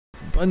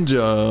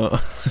Bonjour.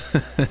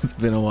 It's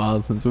been a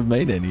while since we've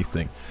made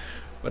anything.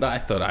 But I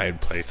thought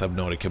I'd play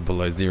Subnautica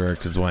below zero,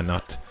 because why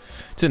not?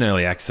 It's in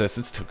early access,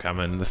 it's still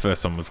coming. The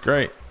first one was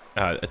great.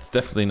 It's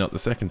definitely not the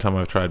second time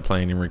I've tried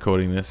playing and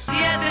recording this.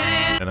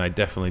 And I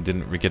definitely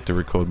didn't forget to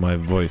record my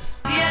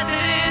voice.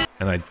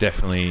 And I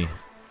definitely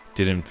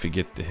didn't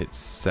forget to hit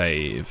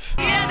save.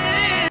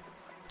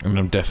 And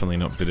I'm definitely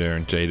not bitter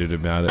and jaded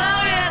about it.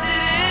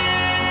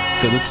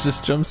 So let's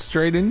just jump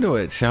straight into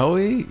it, shall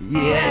we?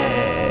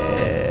 Yeah!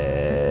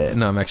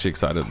 No, I'm actually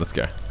excited. Let's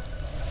go.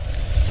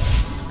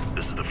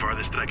 This is the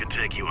farthest I can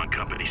take you on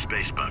company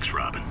space bucks,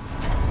 Robin.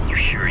 You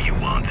sure you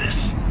want this?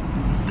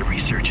 The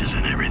research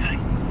isn't everything.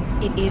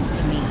 It is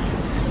to me.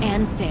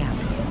 And Sam.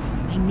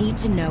 I need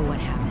to know what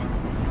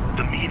happened.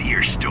 The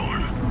meteor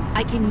storm.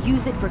 I can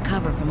use it for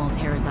cover from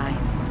Altera's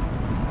eyes.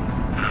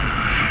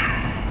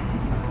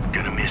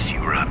 Gonna miss you,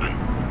 Robin.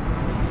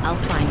 I'll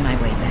find my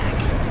way back.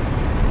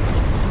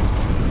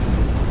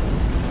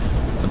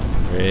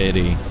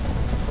 Ready.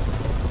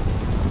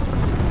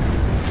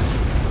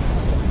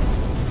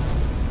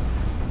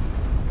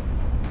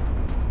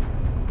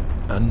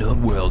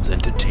 Unknown Worlds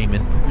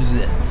Entertainment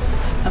presents.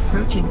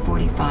 Approaching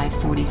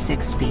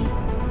 45-46 speed.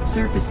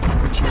 Surface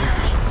temperatures.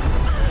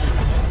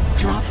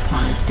 Drop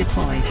pod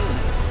deployed.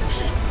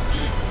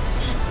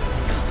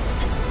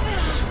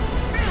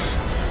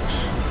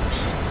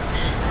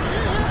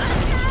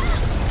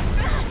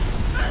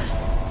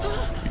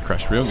 You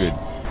crashed real good.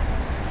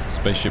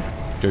 Spaceship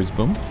goes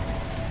boom.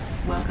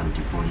 Welcome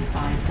to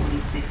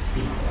 45-46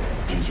 speed.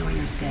 Enjoy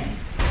your stay.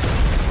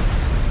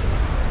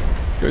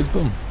 Goes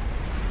boom.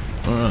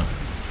 Alright.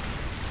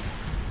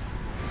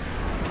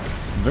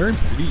 It's a very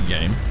pretty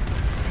game.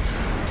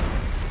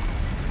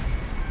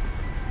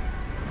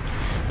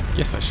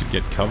 Guess I should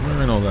get cover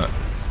and all that.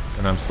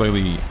 And I'm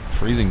slowly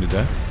freezing to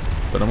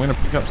death. But I'm going to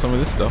pick up some of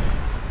this stuff.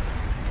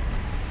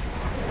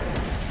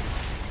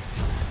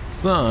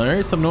 So,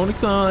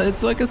 Subnautica,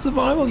 it's like a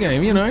survival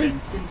game, you know?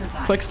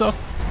 Collect stuff,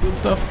 build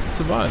stuff,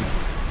 survive.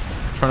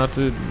 Try not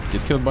to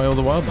get killed by all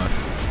the wildlife.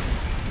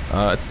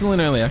 It's still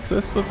in early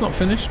access, so it's not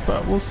finished,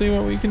 but we'll see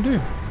what we can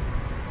do.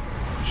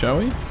 Shall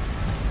we?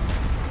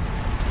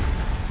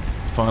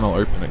 Fine, I'll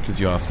open it because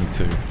you asked me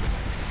to.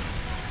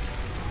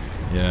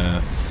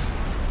 Yes.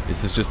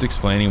 This is just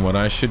explaining what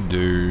I should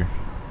do.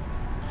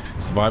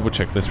 Survival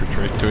checklist,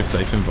 retreat to a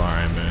safe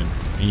environment.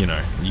 You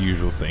know, the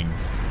usual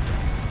things.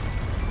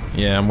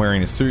 Yeah, I'm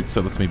wearing a suit,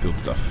 so lets me build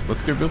stuff.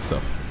 Let's go build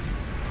stuff.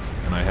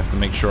 And I have to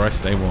make sure I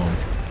stay warm.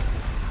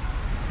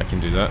 I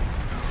can do that.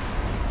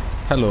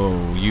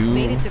 Hello, you.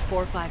 Made it to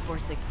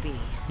 4546B.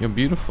 You're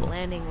beautiful.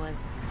 Landing was...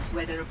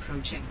 Weather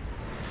approaching.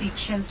 Seek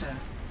shelter.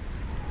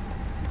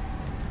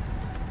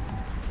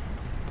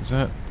 Is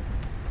that...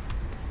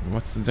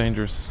 What's the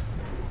dangerous...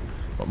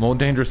 What, more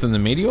dangerous than the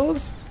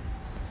meteors?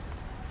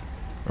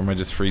 Or am I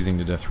just freezing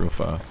to death real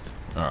fast?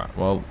 Alright,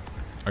 well,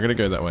 I gotta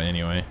go that way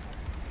anyway.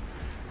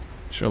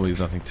 Surely there's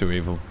nothing too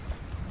evil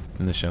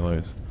in the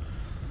shallows.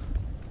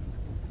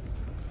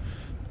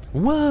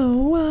 Whoa,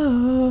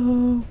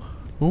 whoa,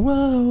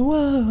 whoa,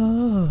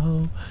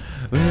 whoa,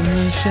 in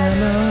the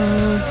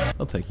shallows.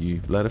 I'll take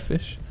you,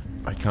 bladderfish.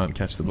 I can't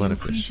catch the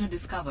bladderfish. Creature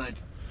discovered.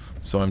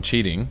 So I'm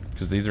cheating,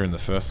 because these are in the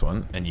first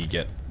one, and you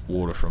get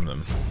water from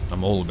them.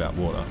 I'm all about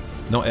water.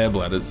 Not air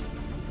bladders.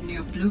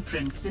 New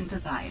blueprint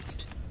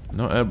synthesized.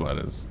 Not air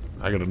bladders.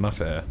 I got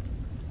enough air.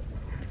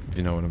 If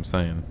you know what I'm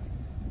saying.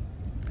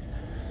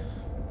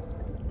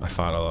 I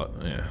fart a lot,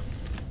 yeah.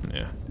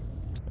 Yeah.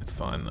 It's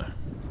fine though.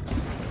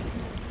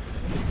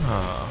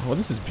 Ah, well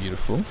this is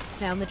beautiful.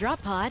 Found the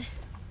drop pod.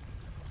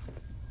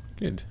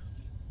 Good.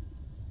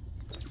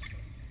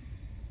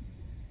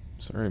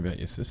 Sorry about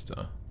your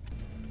sister.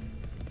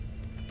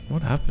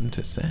 What happened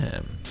to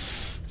Sam?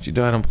 She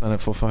died on planet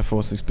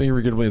 4546B,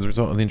 regrettably as a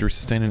result of the injury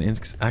sustained in an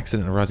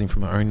accident arising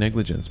from her own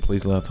negligence.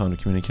 Please allow time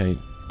to communicate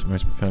to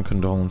most profound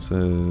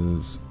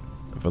condolences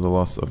for the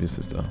loss of your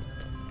sister.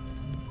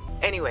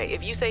 Anyway,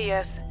 if you say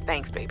yes,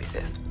 thanks, baby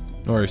sis.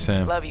 No worries,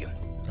 Sam. Love you.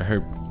 I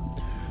hope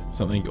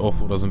something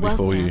awful doesn't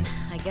befall you.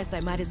 I guess I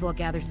might as well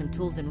gather some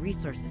tools and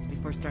resources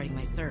before starting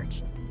my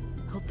search.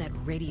 Hope that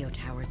radio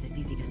tower's as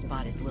easy to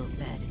spot as Lil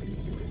said.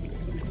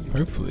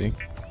 Hopefully.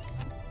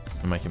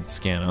 I'll make him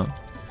scanner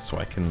so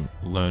I can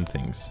learn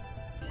things.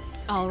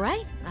 All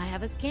right, I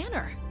have a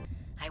scanner.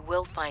 I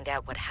will find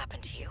out what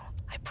happened to you.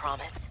 I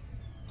promise.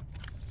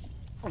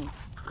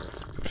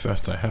 But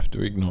first I have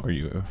to ignore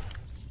you.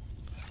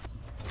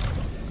 I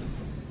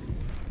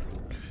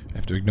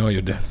have to ignore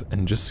your death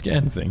and just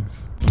scan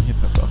things. Here,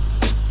 Pepper.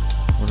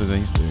 What do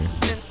these do?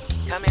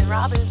 Come in,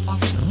 Robin. Oh.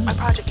 My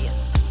project in.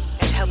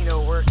 And tell you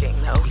know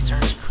working, though.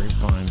 Research. Creep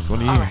vines. What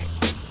are you? Alright.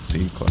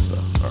 Seed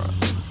cluster.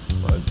 Alright.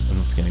 Well, I'm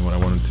not scanning what I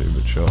wanted to,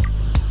 but sure.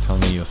 Tell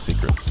me your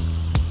secrets.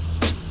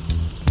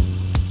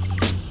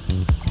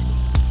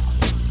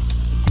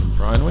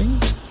 Brian Wing?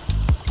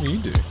 What do you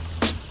do?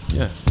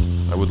 Yes,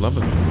 I would love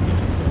it.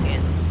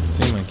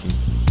 Sea monkey.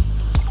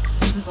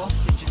 Use of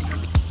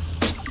oxygen.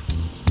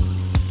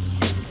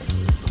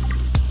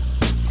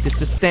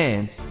 This is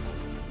Stan.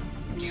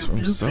 New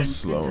Swim so blueprint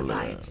slowly.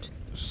 synthesized.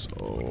 So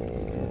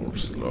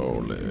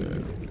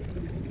slowly.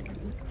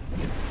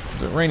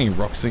 Is it raining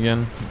rocks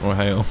again? Or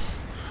hail?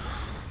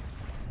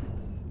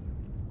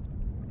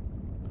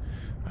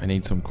 I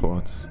need some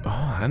quartz.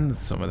 Oh, and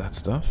some of that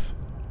stuff.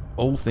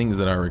 All things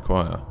that I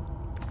require.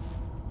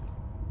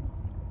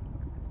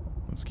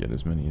 Let's get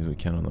as many as we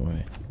can on the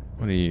way.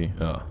 What are you?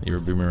 Oh, you're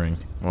a boomerang.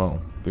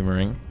 Well,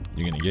 boomerang,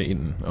 you're gonna get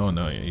eaten. Oh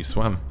no, you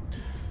swam.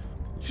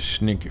 You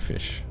sneaky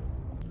fish.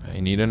 I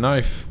need a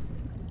knife.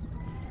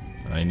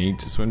 I need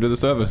to swim to the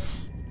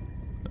surface.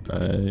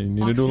 I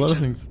need to do a lot of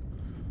things.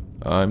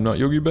 I'm not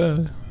Yogi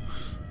Bear.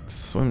 It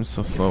swims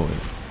so slowly.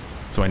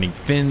 So I need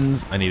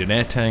fins, I need an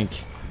air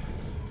tank.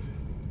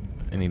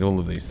 I need all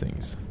of these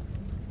things.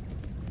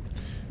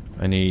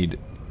 I need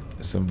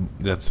some,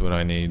 that's what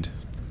I need.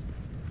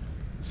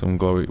 Some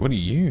glowy, what are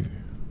you?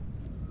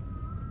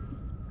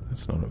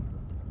 That's not a,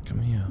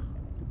 come here.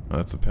 Oh,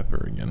 that's a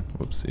pepper again,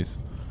 whoopsies.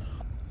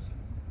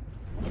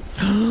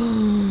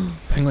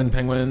 Penguin,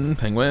 penguin,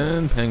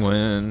 penguin,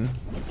 penguin.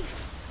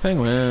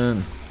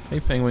 Penguin. Hey,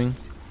 penguin.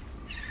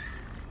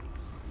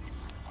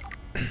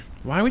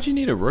 Why would you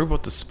need a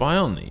robot to spy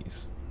on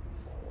these?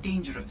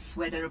 Dangerous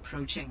weather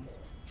approaching.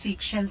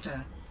 Seek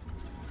shelter.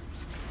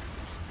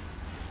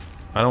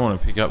 I don't want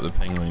to pick up the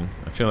penguin.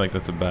 I feel like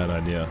that's a bad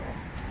idea.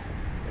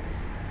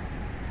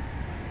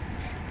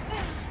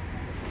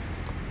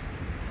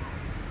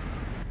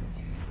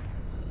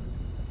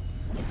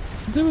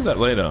 I'll deal with that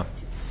later.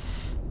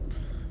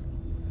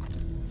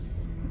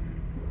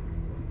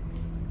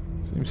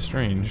 Seems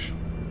strange.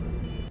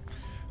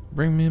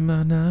 Bring me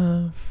my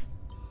knife.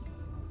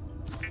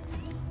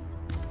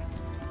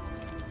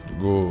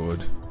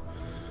 Good.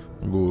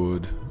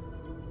 Good.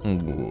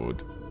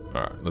 Good.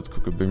 Alright, let's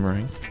cook a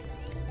boomerang.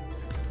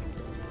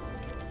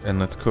 And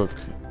let's cook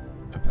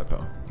a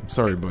pepper. I'm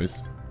sorry,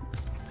 boys.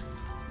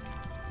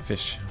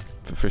 Fish.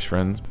 For fish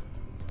friends.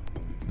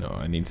 No,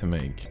 I need to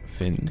make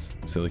fins.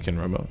 Silicon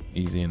rubber.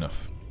 Easy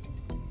enough.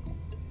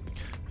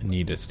 I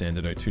need a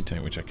standard O2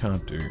 tank, which I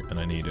can't do. And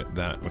I need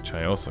that, which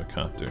I also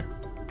can't do.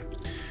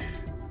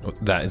 Oh,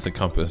 that is a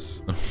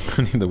compass.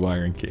 I need the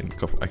wiring kit.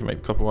 I can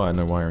make copper wire,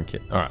 no wiring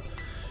kit. Alright.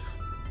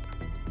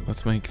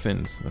 Let's make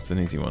fins. That's an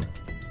easy one.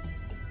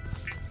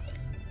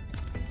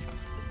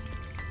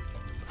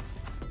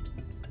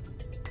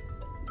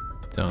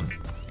 Done.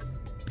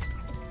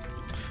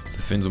 So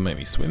the fins will make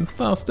me swim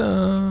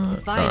faster.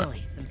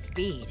 Finally, some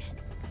speed.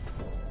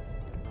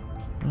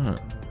 Alright.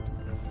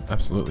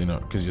 Absolutely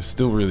not, because you're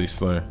still really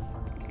slow.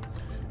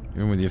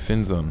 Even with your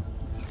fins on.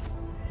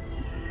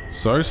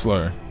 So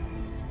slow.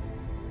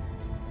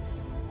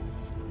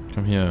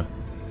 Come here.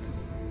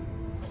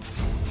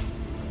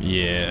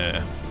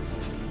 Yeah.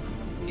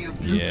 New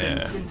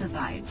blueprint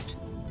synthesized.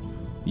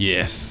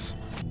 Yes.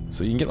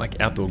 So you can get like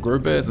outdoor grow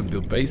beds and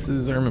build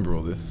bases. I remember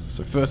all this.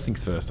 So first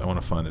things first, I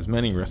want to find as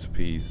many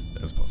recipes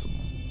as possible,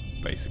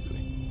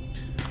 basically.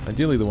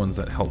 Ideally the ones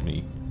that help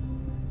me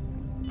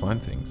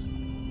find things.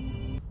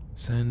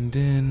 Send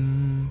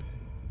in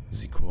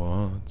the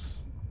quartz.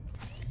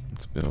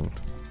 Let's build.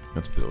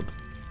 Let's build.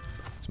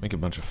 Let's make a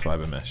bunch of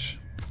fiber mesh.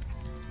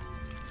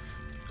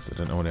 Because I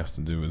don't know what else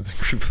to do with the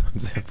crystalline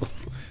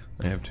samples.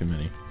 I have too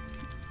many.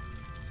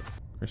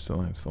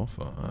 Crystalline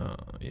sulfur. Ah,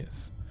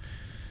 yes.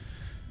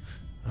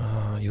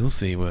 You'll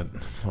see why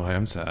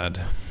I'm sad.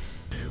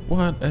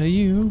 What are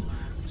you?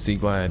 Sea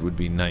glide would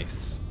be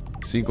nice.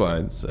 Sea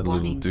glides are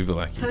little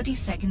Duvalakis. 30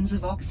 seconds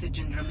of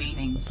oxygen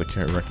remaining. That's the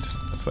correct.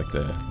 That's like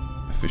their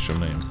official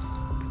name.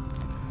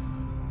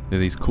 They're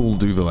these cool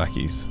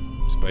Duvalakis.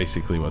 It's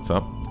basically what's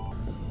up.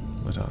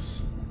 Let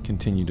us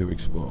continue to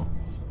explore.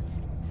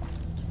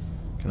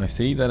 Can I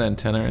see that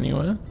antenna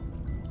anywhere?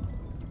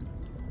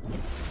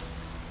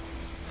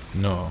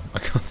 No, I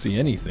can't see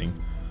anything.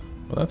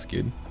 Well, that's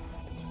good.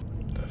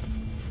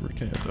 What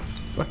the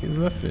fuck is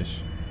that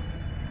fish?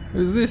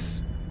 What is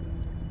this?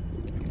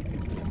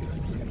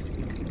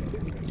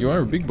 You are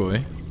a big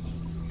boy.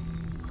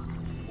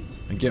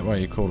 I get why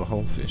you call the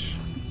whole fish.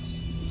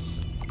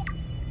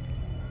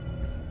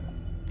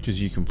 Because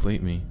you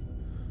complete me.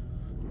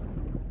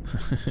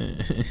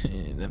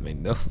 That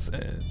made no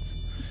sense.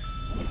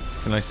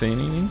 Can I see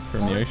anything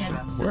from the ocean?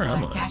 Where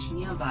am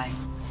I?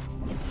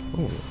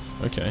 Oh,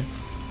 okay.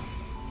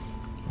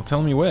 Well,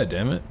 tell me where,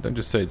 damn it. Don't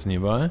just say it's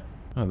nearby.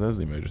 Oh, there's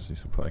the emergency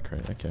supply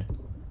crate. Okay.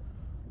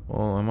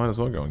 Well, I might as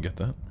well go and get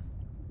that.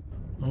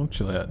 I'll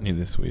chill out near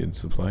this weird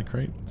supply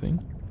crate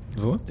thing.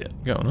 There's a lot there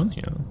going on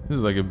here. This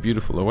is like a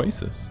beautiful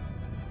oasis.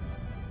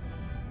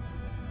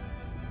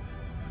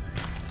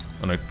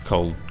 On a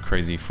cold,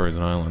 crazy,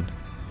 frozen island.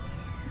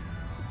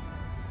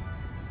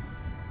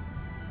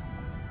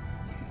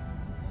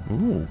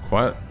 Ooh,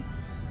 quiet.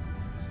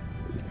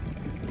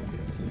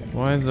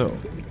 Why is there...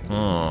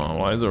 Oh,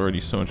 why is there already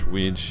so much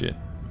weird shit?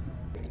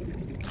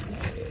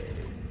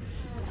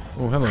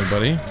 Oh, hello,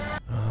 buddy.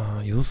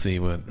 You'll see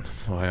why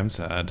I'm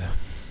sad.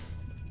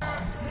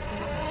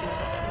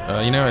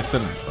 You know, I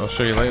said I'll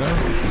show you later?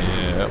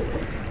 Yeah,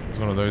 it's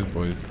one of those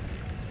boys.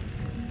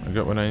 I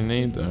got what I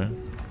need, though.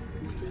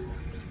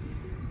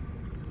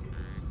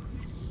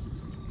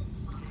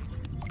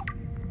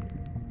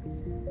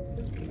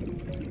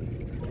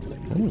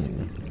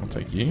 Ooh, I'll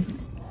take you.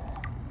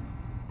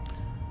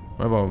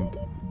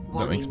 Mobile,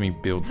 that makes me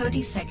build 30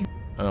 things. seconds.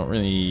 I don't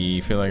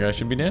really feel like I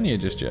should be down here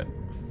just yet.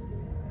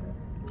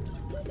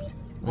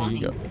 Where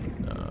you go?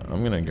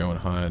 I'm gonna go and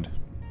hide.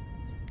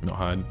 Not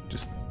hide,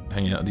 just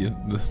hang out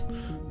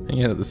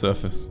hang out at the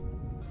surface.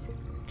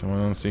 Come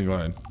on, sea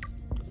glide.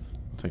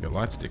 I'll take a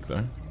light stick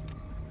though.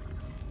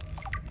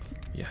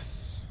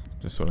 Yes,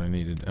 just what I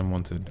needed and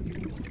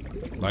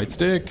wanted. Light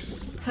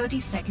sticks. 30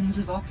 seconds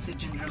of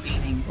oxygen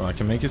remaining. Well, I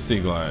can make a sea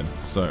glide,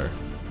 so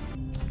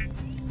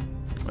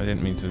I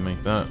didn't mean to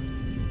make that.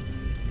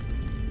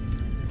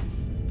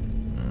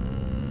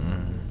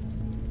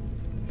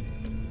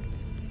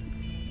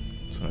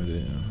 So I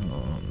did.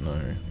 Oh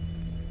no.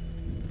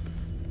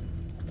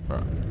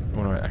 Alright,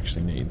 what do I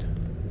actually need?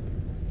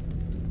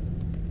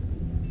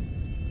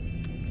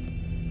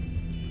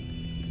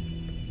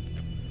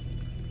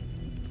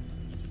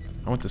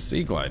 I want the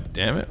sea glide,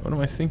 damn it. What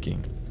am I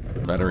thinking?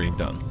 Battery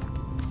done.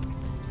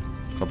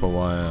 Copper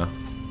wire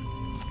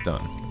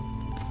done.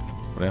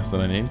 What else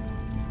did I need?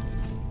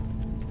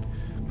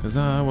 Because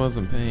I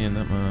wasn't paying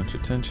that much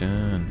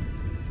attention.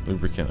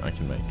 Lubricant I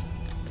can make.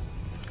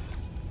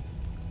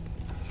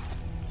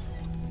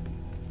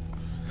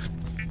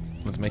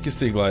 Let's make a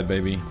sea glide,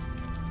 baby.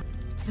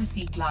 The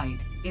Sea Glide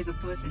is a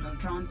personal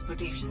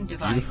transportation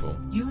device Beautiful.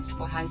 used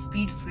for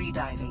high-speed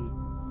freediving.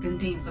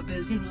 Contains a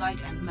built-in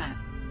light and map.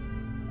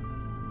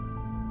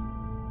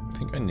 I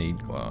think I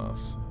need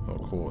glass or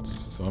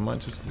quartz, so I might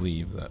just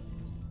leave that.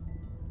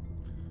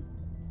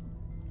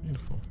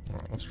 Beautiful.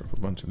 Alright, let's drop a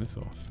bunch of this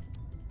off.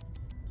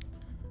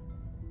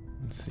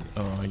 Let's see.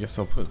 Oh, I guess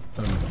I'll put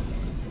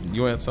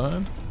you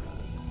outside?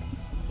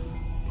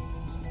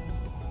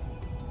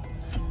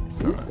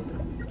 Alright.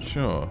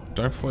 Sure.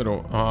 Don't float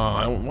all. Oh,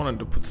 I wanted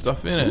to put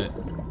stuff in it.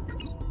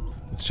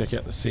 Let's check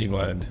out the sea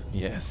glide.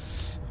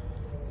 Yes.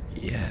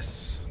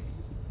 Yes.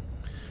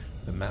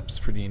 The map's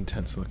pretty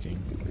intense looking.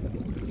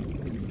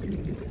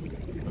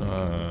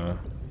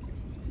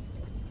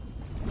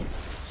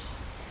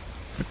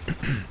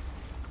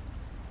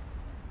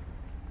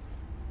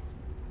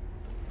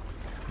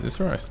 Is this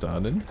where I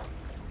started?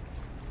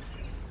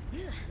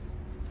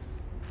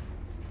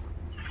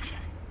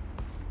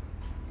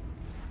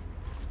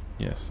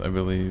 Yes, I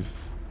believe.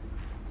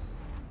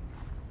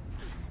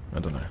 I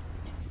don't know.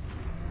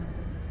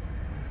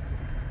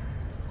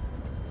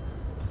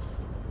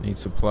 Need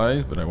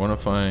supplies, but I want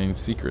to find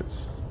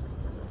secrets.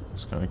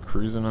 Just kind of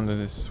cruising under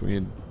this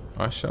weird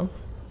ice shelf.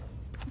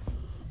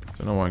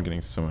 Don't know why I'm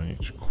getting so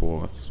much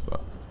quartz,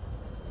 but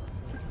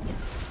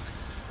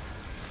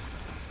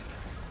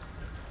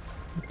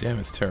damn,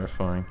 it's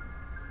terrifying.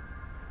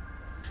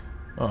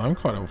 Oh, I'm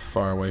quite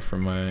far away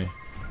from my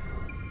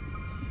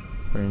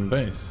home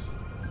base.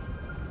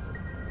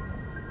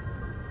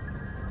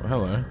 Well,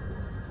 hello.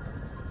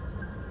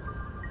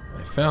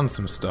 I found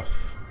some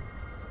stuff.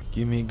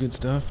 Give me good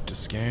stuff to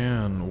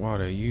scan.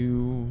 What are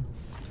you?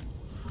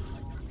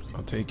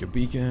 I'll take a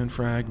beacon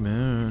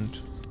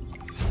fragment.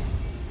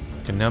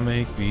 I can now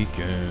make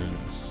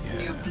beacons.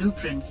 New Yeah.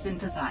 blueprint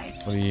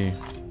synthesized. What are you?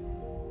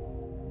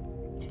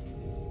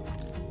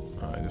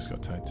 Oh, I just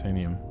got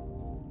titanium.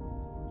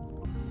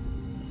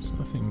 There's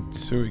nothing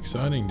too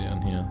exciting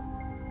down here.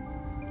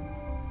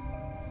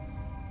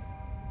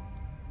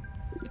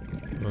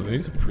 Well,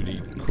 these are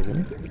pretty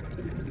cool.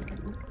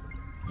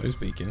 Those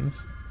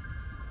beacons.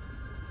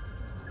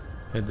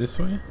 Head this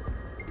way?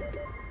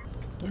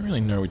 Don't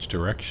really know which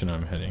direction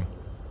I'm heading.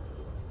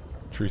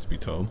 Truth be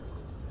told.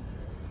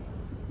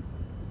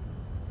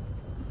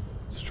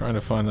 Just trying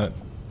to find that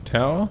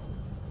tower.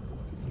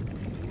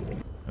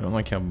 I don't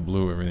like how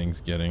blue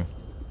everything's getting.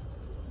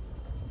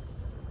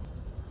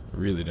 I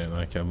really don't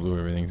like how blue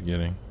everything's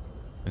getting.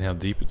 And how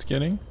deep it's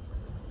getting.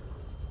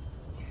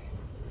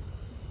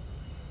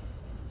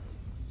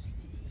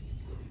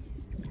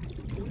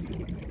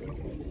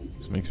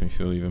 This makes me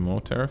feel even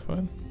more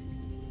terrified.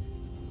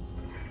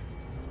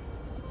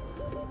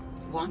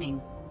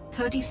 Warning.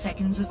 30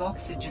 seconds of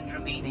oxygen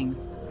remaining.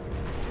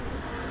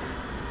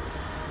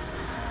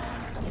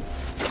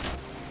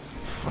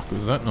 Fuck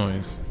was that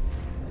noise?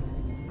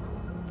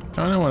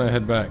 Kinda want to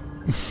head back.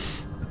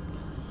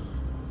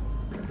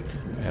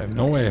 I have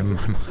no way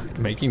of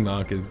making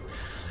markers.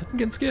 I'm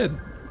getting scared.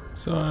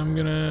 So I'm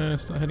gonna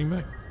start heading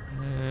back.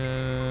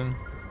 And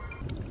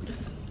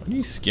why do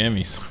you scare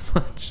me so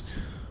much?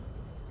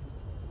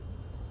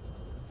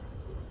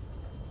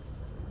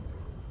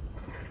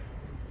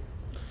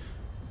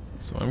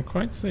 So I'm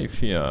quite safe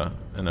here,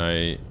 and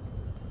oh,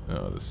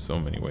 there's so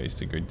many ways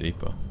to go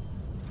deeper.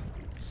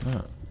 What's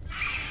that?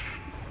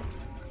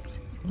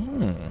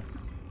 Oh.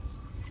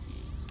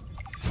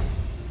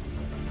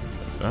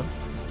 That?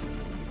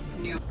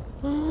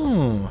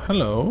 Oh,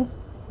 hello.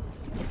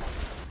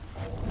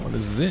 What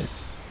is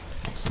this?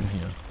 What's in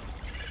here?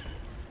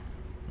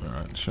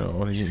 Alright, sure,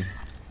 what are you?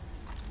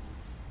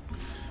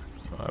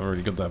 Oh, I've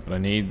already got that, but I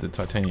need the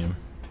titanium,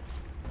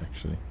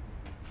 actually.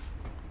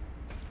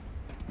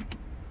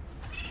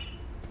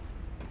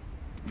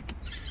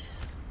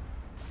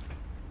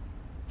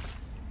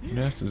 What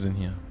else is in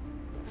here?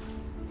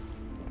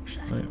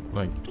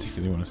 like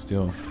particularly want to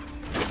steal.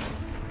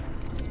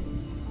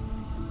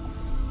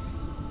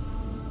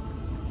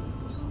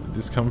 Did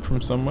this come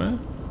from somewhere?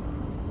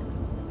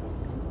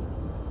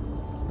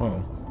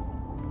 Well,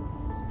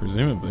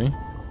 presumably.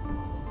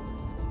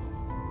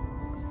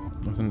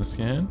 Nothing to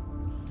scan?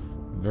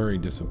 Very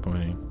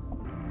disappointing.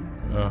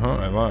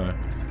 I lie.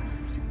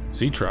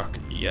 Sea truck,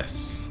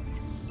 yes.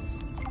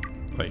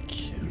 Like,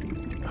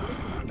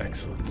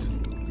 excellent.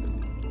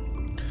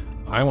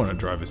 I want to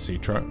drive a sea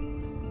truck.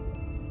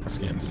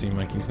 Scan a sea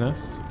monkey's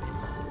nest.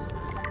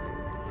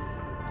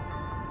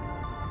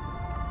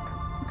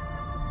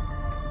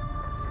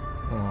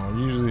 Oh,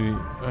 usually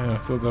I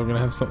thought they were gonna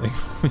have something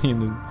for me in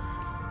the.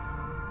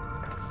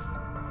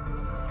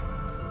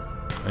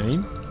 I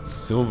need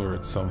silver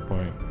at some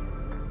point.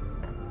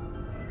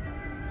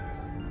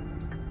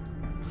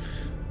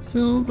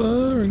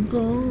 Silver and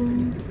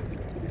gold.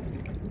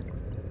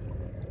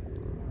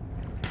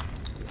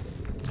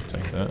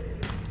 Take that.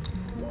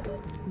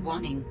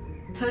 Warning.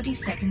 30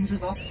 seconds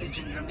of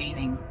oxygen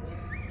remaining.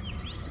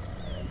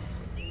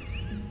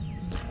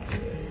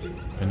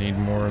 I need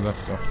more of that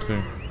stuff too.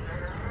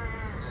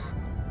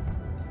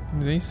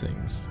 What are these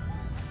things?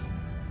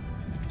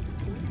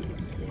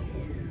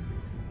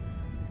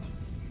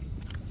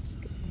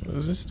 What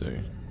does this do?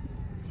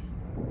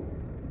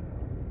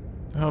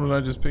 The hell did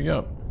I just pick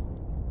up?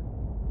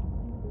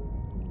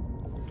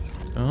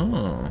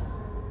 Oh.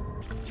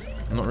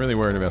 I'm not really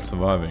worried about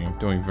surviving. I'm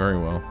doing very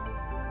well.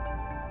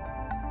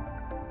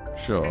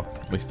 Sure,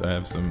 at least I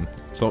have some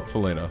salt for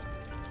later.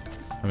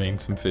 I mean,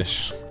 some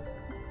fish.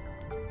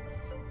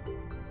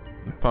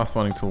 The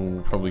pathfinding tool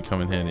will probably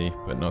come in handy,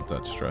 but not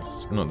that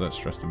stressed. Not that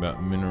stressed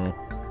about mineral.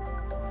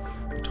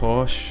 A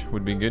torch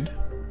would be good.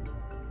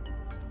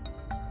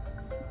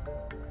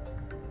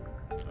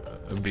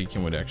 A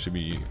beacon would actually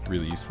be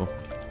really useful.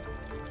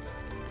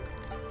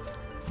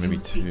 Maybe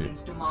Use two.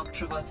 beacons to mark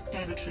traverse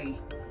territory.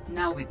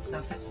 Now with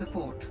surface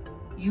support.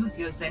 Use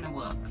your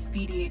Xenoworks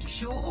PDA to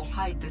show or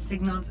hide the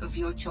signals of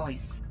your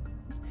choice.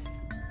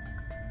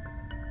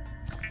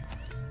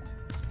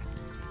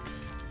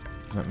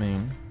 Does that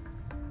mean?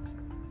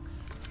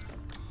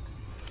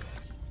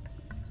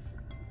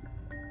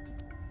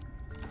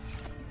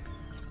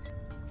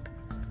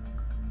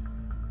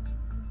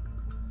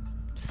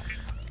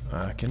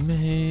 I can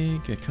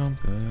make a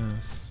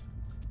compass.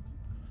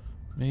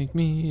 Make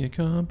me a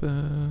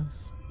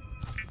compass.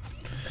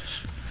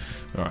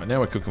 Alright, now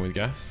we're cooking with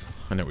gas.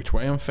 I know which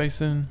way I'm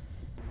facing.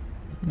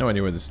 No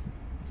idea where this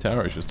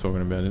tower I was just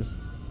talking about is.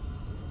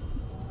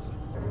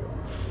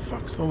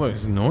 Fuck's all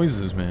those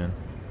noises, man.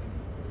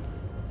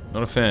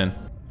 Not a fan.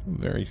 I'm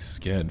very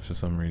scared for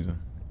some reason.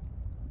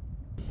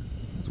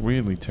 It's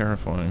weirdly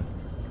terrifying.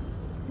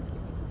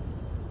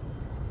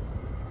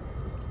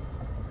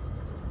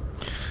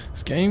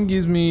 This game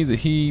gives me the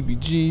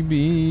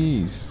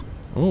heebie-jeebies.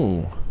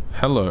 Oh,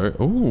 hello.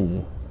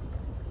 Oh,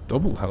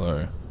 double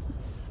hello.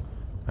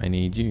 I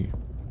need you.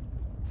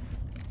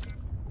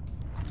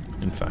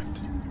 In fact.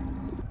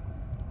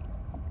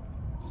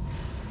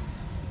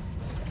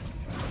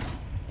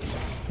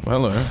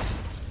 Well, hello.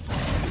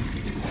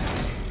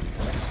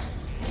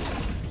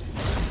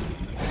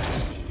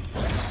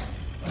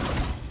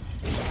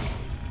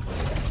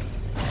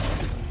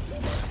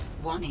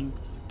 Warning.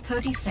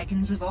 30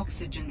 seconds of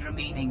oxygen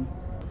remaining.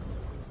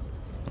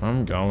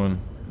 I'm going.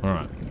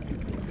 Alright.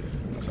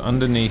 So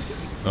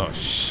underneath. Oh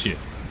shit.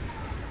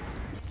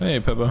 Hey,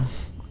 Pepper.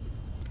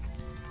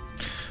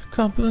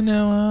 Copper,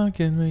 now I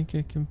can make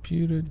a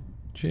computer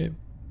chip.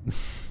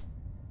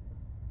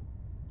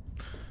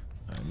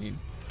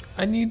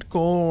 I need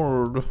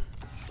gold.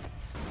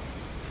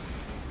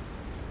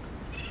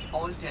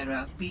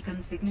 Alterra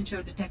beacon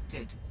signature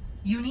detected.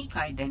 Unique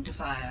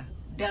identifier.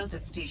 Delta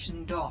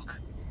Station dock.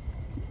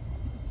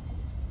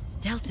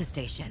 Delta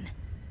Station.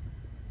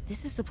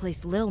 This is the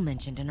place Lil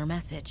mentioned in her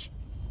message.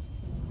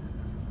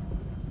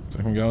 So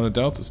I can go on the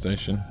Delta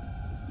Station.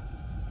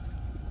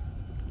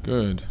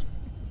 Good.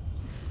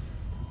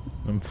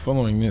 I'm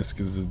following this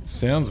because it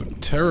sounds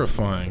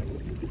terrifying.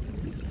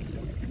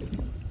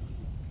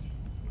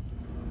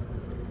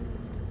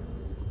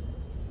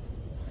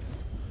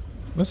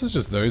 This is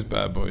just those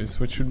bad boys,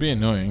 which would be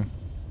annoying.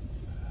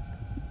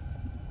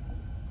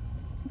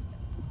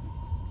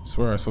 I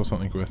swear I saw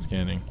something worth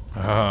scanning.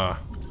 Ah,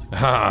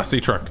 ah, sea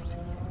truck.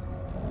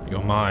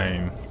 You're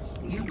mine.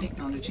 New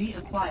technology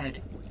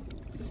acquired.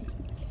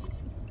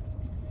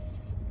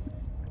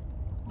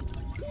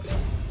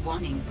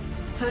 Warning.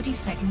 30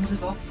 seconds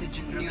of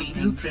oxygen remaining.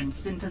 Blueprint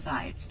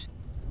synthesized.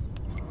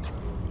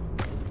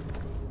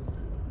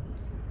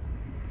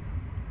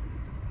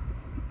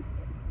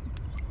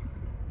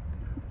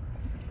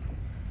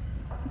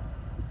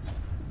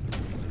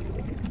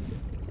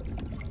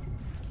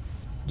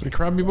 Is it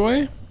Krabby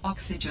Boy?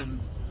 Oxygen.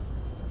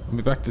 I'll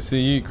be back to see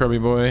you, Krabby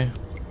Boy.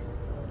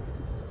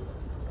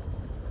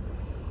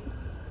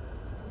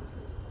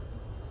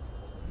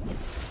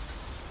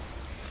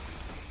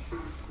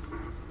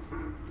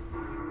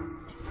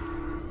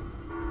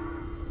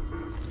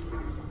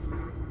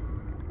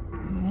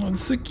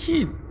 It's a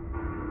kid.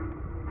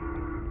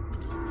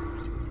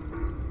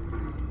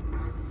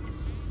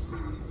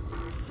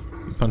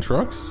 Punch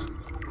rocks.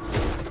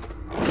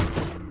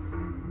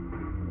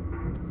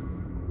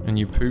 And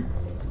you poop.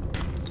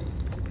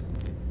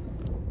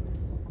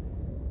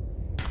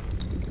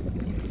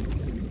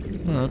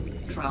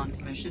 Alright.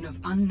 Transmission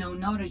of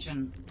unknown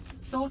origin.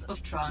 Source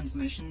of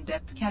transmission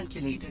depth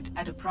calculated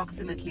at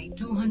approximately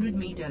 200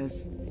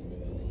 meters.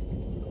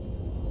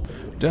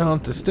 Down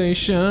at the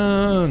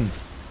station!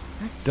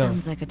 That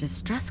sounds like a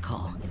distress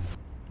call.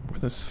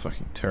 Weather's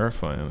fucking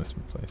terrifying in this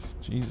place.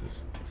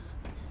 Jesus.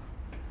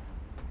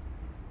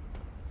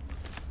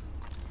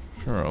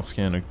 Sure, I'll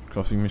scan a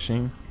coffee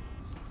machine.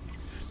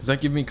 Does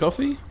that give me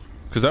coffee?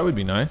 Because that would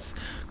be nice.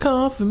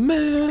 Coffee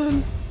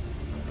man!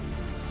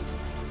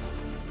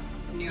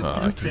 Oh,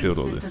 I can build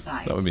all this.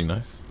 That would be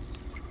nice.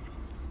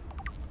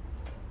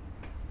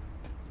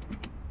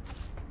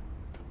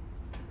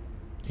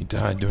 He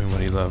died doing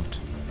what he loved.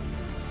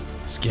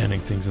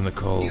 Scanning things in the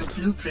cold. New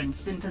blueprint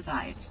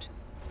synthesized.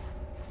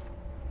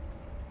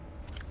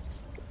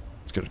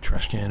 It's got a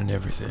trash can and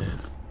everything.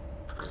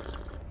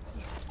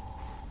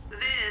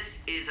 This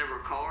is a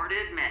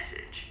recorded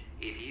message.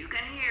 If you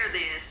can hear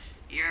this,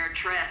 you're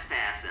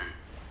trespassing.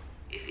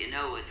 If you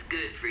know what's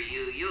good for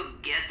you, you'll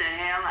get the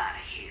hell out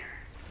of here.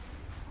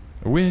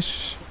 I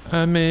wish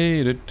I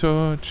made a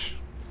torch.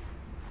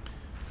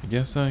 I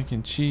guess I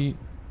can cheat.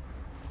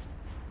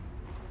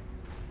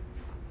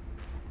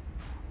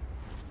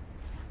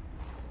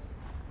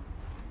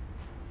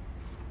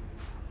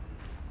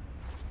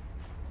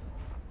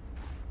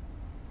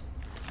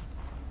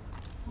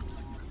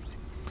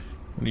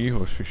 What do you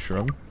horseshoe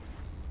shrub?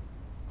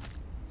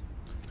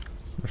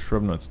 What do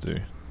shrub nuts do?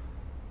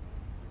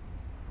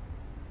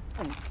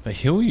 They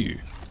heal you.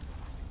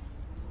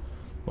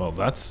 Well,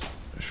 that's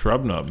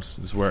shrub nubs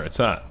is where it's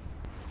at.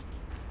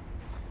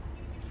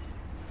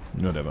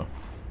 Whatever.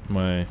 Am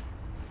I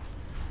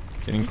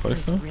getting This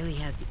closer? place really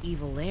has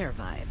evil lair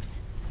vibes.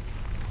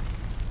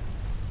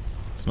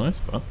 It's nice,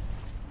 but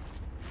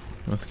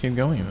let's keep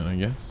going then, I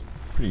guess.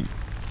 Pretty.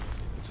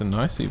 It's a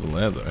nice evil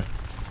lair, though.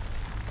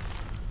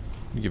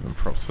 You give him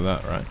props for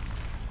that, right?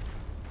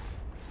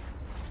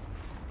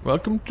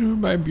 Welcome to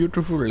my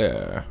beautiful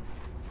lair.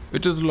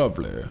 It is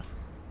lovely.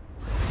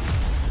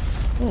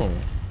 Oh,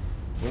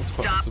 that's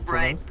quite a Stop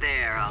surprise. right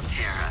there,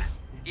 Altera.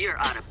 You're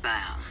out of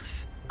bounds.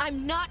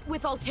 I'm not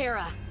with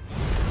Altera.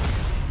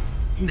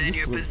 Then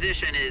your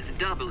position is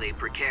doubly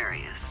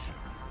precarious.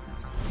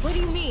 What do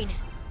you mean?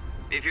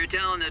 If you're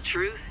telling the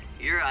truth,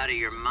 you're out of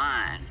your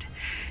mind.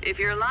 If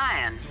you're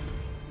lying,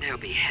 there'll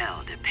be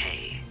hell to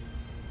pay.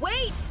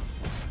 Wait!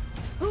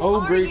 Who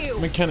Oh, are great you?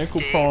 mechanical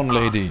Stay prawn off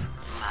lady.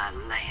 my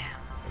land.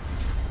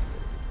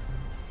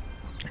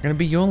 They're gonna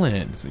be your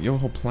land. Is it your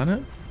whole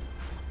planet?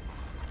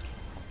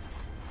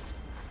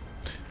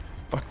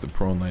 Fuck the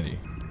prawn lady.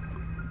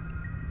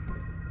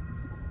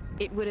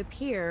 It would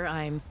appear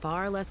I'm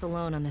far less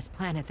alone on this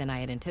planet than I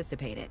had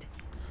anticipated.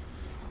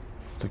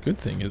 It's a good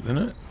thing, isn't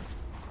it?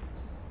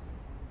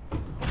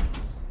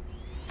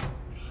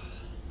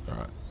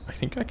 Alright, I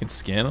think I can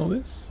scan all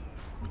this.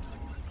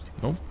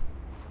 Nope.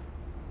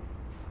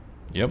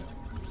 Yep.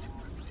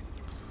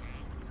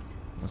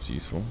 That's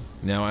useful.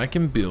 Now I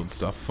can build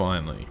stuff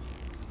finally.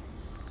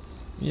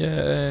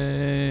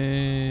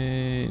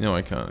 Yay! No,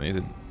 I can't. I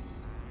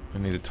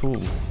need a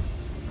tool. It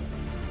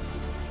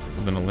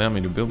wouldn't allow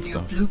me to build New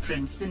stuff.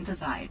 blueprint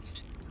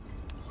synthesized.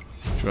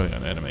 Surely I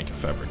know how to make a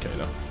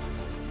fabricator.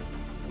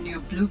 New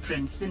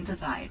blueprint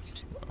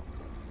synthesized.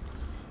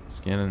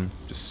 Scanning,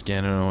 just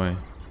scanning away.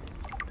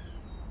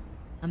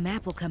 A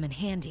map will come in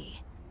handy.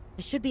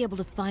 I should be able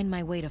to find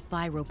my way to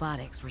Phi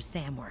Robotics where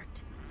Sam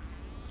worked.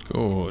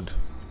 Good.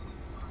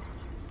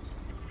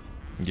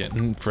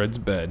 Getting Fred's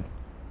bed.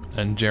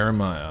 And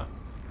Jeremiah.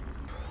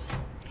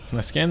 Can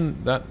I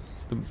scan that?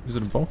 Is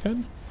it a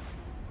bulkhead?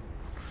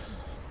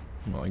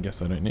 Well, I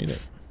guess I don't need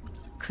it.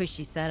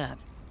 Cushy setup.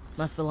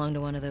 Must belong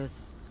to one of those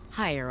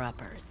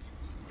higher-uppers.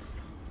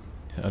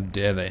 How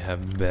dare they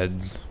have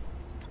beds?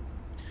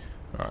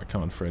 Alright,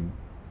 come on, Fred.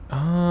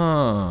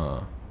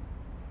 Ah.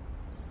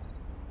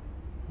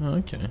 Oh,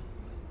 okay.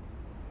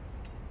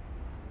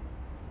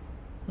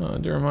 Oh,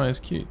 Jeremiah's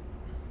cute.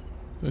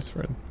 Where's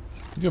Fred?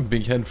 You got a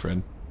big head,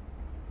 Fred.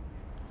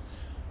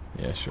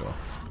 Yeah, sure.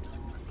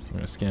 I'm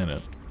gonna scan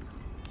it.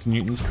 It's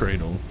Newton's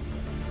cradle,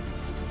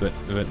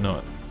 but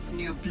not.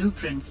 New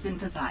blueprint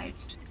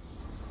synthesized.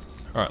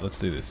 Alright, let's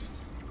do this.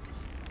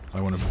 I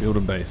want to build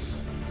a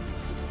base.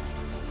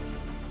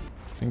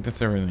 I think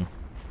that's everything.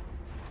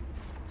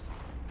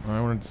 I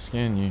wanted to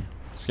scan you.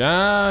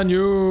 Scan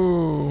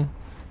you!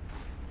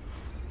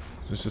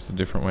 It's just a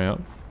different way up.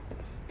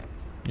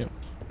 Yep.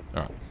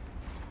 Alright.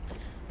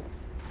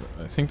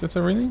 I think that's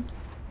everything.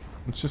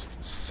 Let's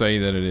just say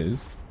that it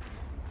is.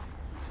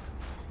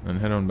 And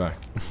head on back.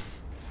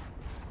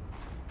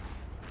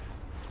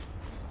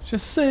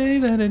 Just say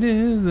that it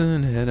is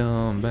and head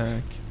on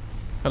back.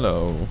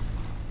 Hello.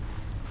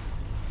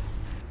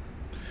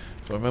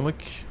 So if I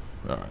look...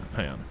 Alright,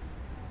 hang on.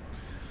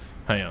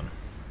 Hang on.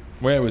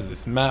 Where was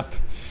this map?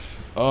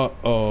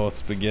 Uh-oh,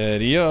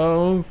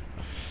 SpaghettiOs.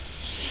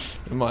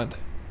 Never mind.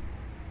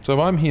 So if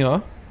I'm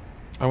here,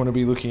 I want to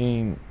be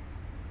looking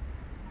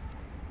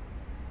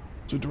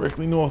So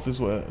directly north is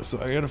where, so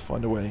I gotta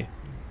find a way.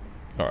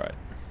 Alright.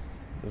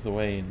 There's a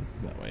way in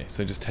that way.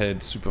 So just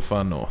head super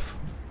far north.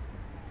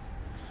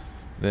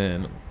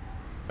 Then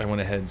I want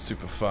to head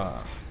super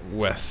far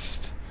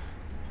west.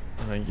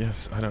 And I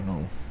guess, I don't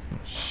know. Oh,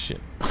 shit.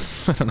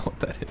 I don't know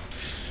what that is.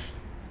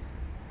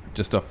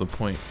 Just off the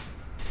point.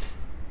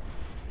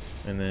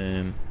 And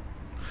then,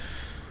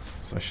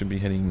 so I should be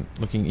heading,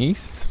 looking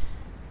east.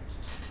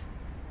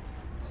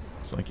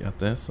 It's like out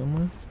there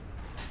somewhere.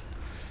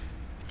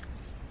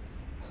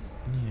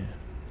 Yeah.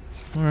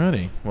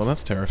 Alrighty. Well,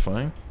 that's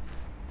terrifying.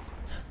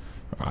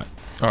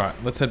 Alright,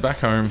 let's head back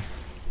home.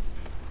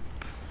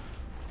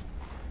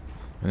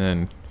 And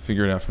then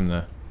figure it out from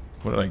there.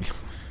 What did I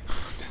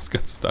just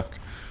got stuck.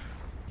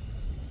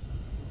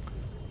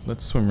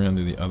 Let's swim around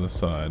to the other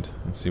side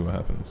and see what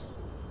happens.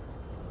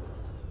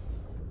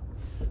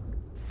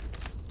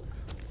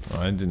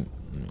 Oh, I didn't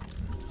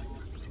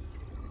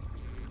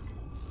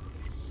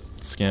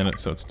scan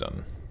it, so it's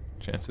done.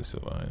 Chance is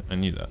silver. I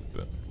knew that,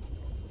 but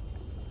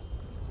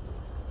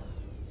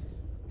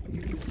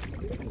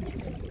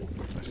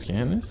I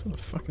scan this? What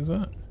the fuck is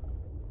that?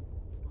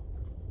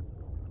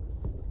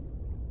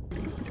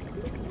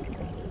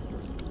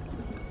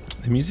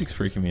 The music's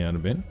freaking me out a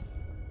bit.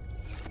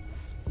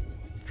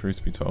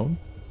 Truth be told.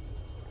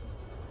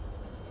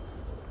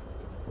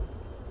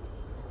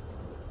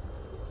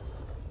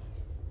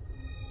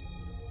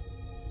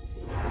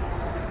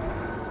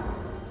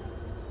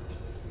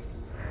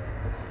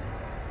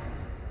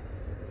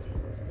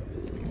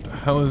 What the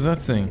hell is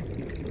that thing?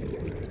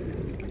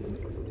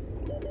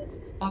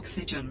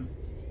 Oxygen.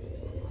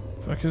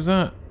 The fuck is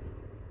that?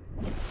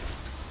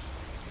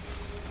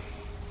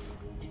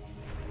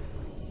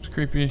 It's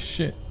creepy as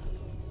shit.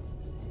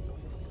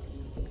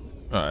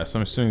 Alright, so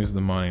I'm assuming this is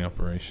the mining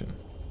operation.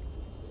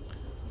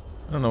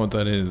 I don't know what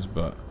that is,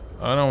 but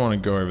I don't want to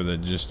go over there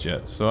just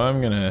yet. So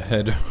I'm gonna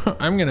head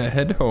I'm gonna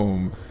head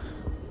home.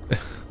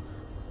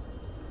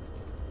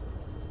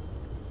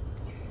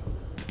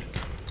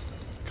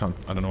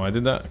 I don't know why I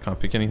did that. I can't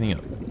pick anything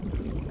up.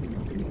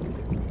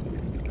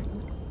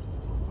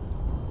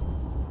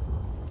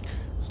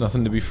 There's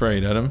nothing to be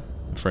afraid of.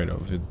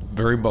 You're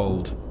very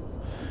bold.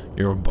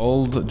 You're a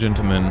bold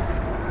gentleman.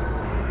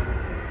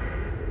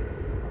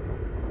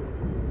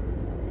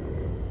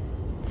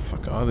 What the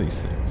fuck are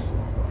these things?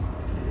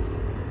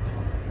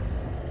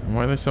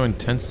 Why are they so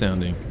intense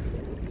sounding?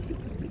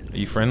 Are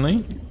you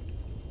friendly?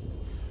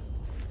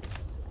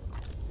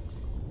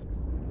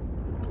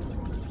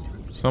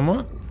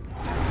 Somewhat?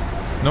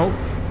 Nope.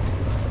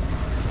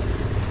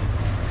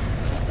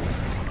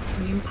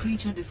 New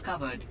creature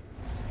discovered.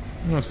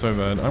 Not so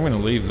bad. I'm gonna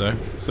leave though.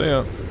 See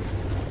ya.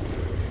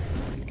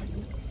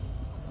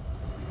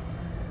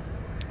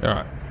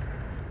 Alright.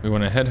 We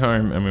want to head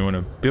home and we want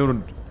to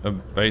build a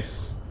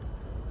base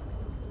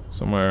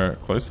somewhere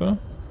closer.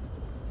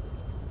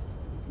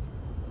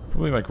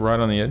 Probably like right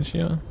on the edge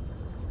here.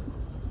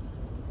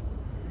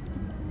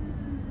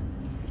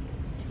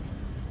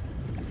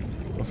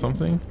 Or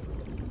something.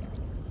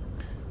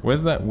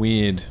 Where's that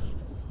weird...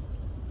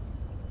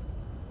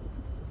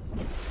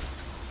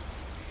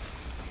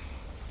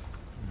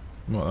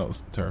 Well, that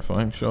was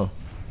terrifying, sure.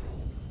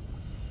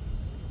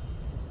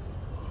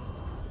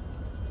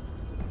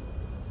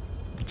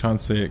 You can't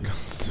see it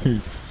because it's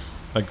too,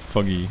 like,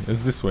 foggy.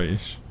 It's this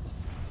way-ish.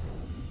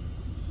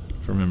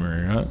 From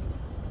memory, right?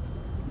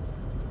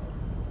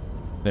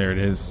 There it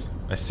is.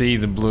 I see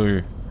the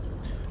blue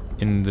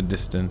in the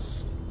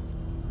distance.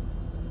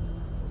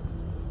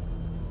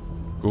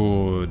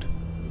 Good.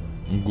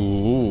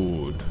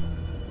 Good.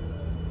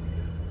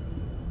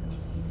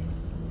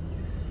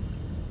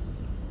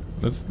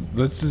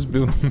 Let's just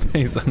build a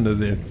base under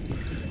this.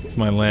 It's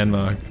my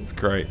landmark. It's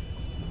great.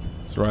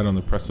 It's right on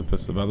the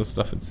precipice of other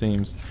stuff, it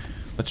seems.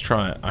 Let's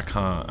try it. I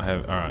can't. I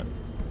have. Alright.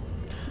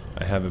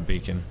 I have a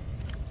beacon.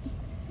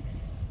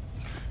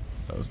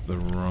 That was the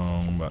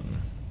wrong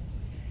button.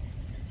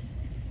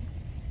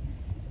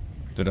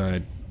 Did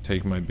I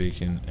take my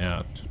beacon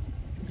out?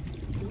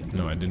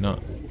 No, I did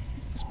not.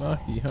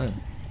 Sparky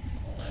home.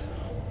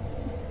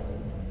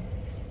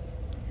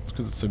 It's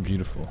because it's so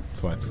beautiful.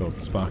 That's why it's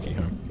called Sparky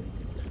home.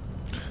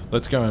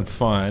 Let's go and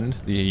find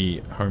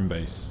the home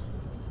base.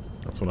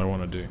 That's what I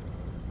want to do.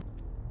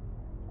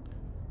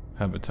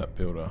 Habitat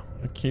builder.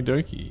 Okie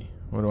dokie.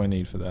 What do I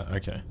need for that?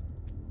 Okay.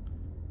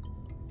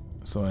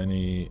 So I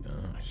need...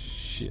 Oh,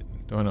 shit.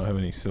 Do I not have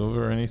any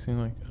silver or anything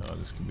like... Oh,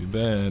 this could be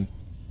bad.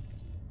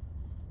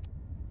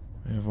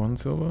 I have 1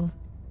 silver?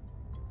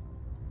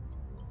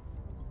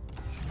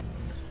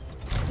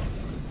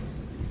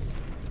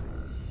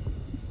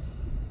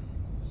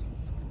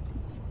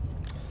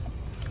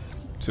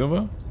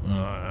 Silver?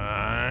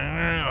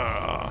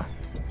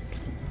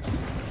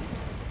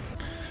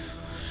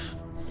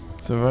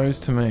 So those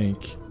to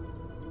make.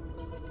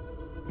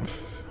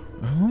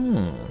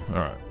 Oh,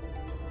 alright.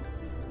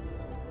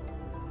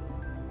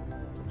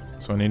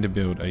 So I need to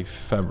build a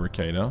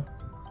fabricator.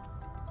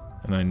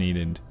 And I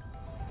needed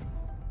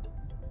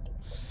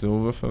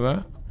silver for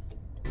that.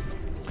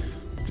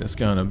 Just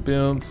gonna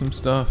build some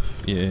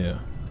stuff. Yeah.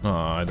 Oh,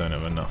 I don't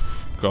have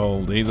enough.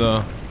 gold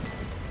either.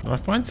 Did I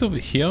find silver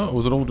here, or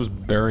was it all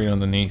just buried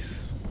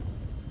underneath?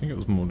 I think it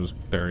was more just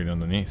buried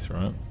underneath,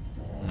 right?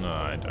 No,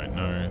 I don't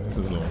know. This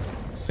is all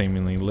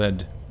seemingly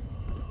lead.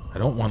 I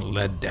don't want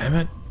lead, damn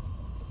it.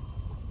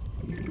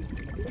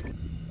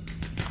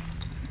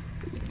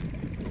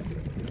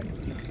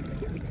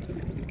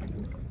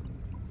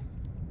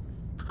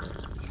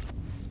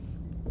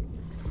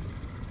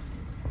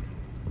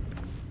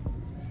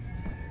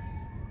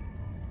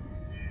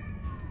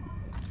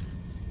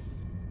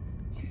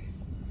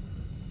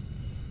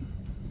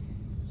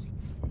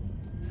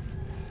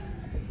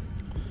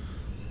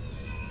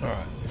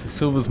 Alright, so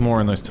silver's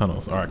more in those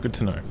tunnels. Alright, good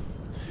to know.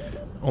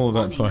 All of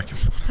that so I can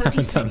have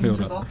that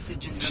build up.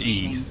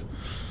 Jeez.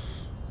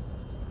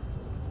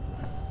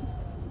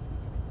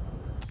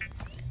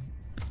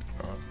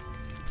 Alright,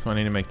 so I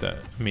need to make that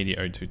immediate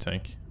O2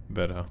 tank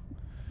better.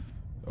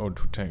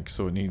 O2 tank,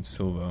 so it needs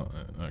silver.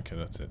 Okay,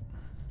 that's it.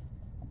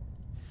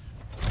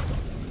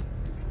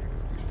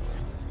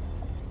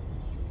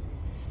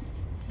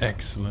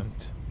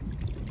 Excellent.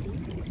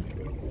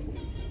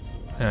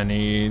 I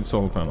need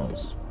solar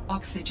panels.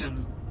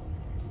 Oxygen.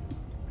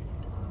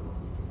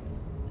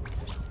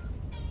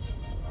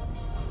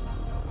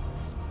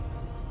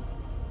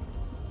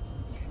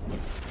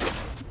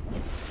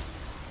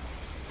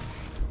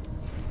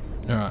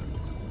 Alright.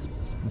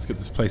 Let's get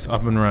this place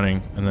up and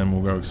running and then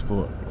we'll go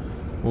explore.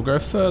 We'll go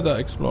further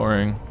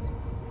exploring.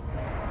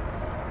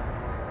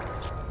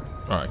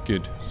 Alright,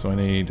 good. So I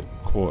need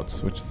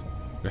quartz, which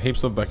got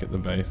heaps of back at the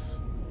base.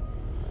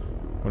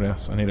 What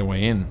else? I need a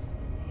way in.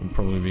 Would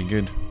probably be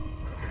good.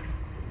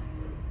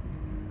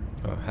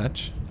 A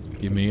hatch?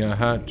 Give me a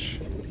hatch.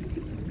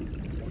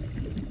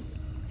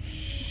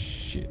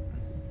 Shit.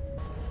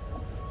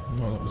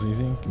 Oh, that was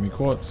easy. Give me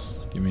quartz.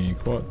 Give me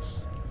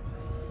quartz.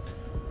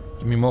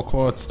 Give me more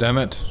quartz, damn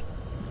it.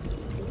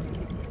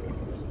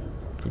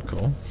 Good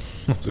call.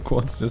 Lots of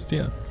quartz just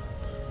here.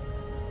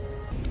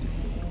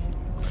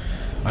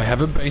 I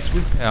have a base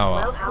with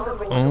power.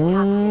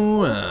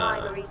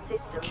 Oh,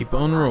 keep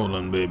on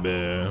rolling, baby.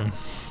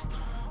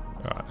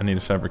 Alright, I need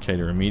a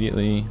fabricator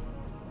immediately.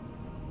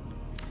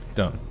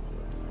 Done.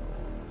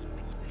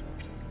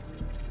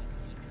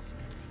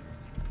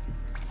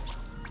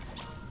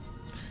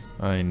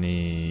 I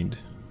need...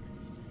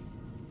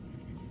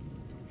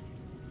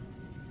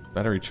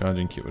 battery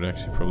charging kit would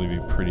actually probably be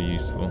pretty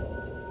useful.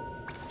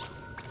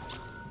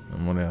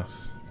 And what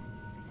else?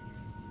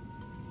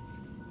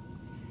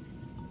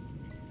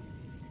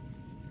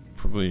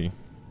 Probably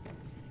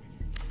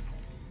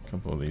a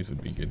couple of these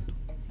would be good.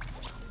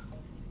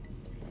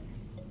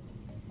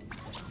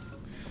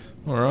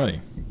 Alrighty.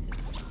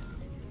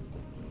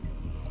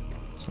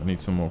 So I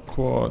need some more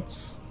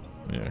quartz.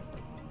 Yeah.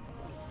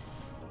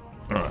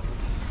 Alright.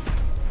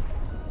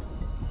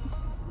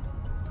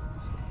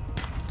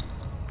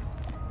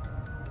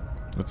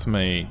 Let's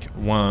make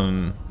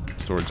one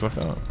storage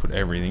locker, put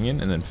everything in,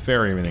 and then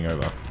ferry everything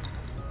over.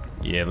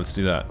 Yeah, let's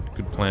do that.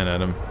 Good plan,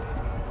 Adam.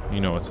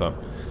 You know what's up.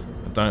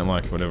 I don't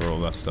like whatever all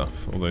that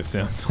stuff, all those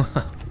sounds.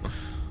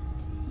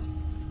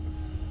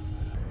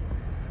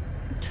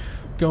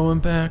 Going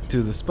back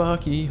to the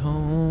Sparky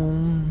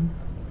home.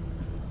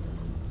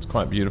 It's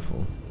quite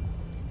beautiful.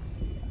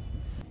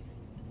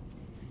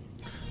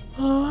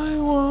 I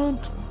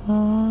want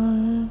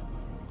my...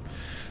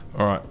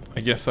 Alright,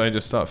 I guess I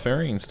just start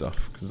ferrying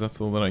stuff, because that's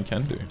all that I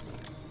can do.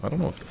 I don't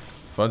know what the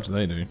fudge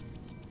they do.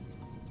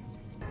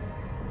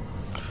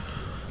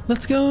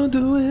 Let's go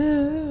do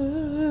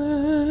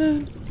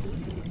it!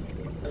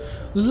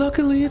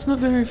 Luckily it's not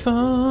very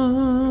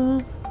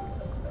far.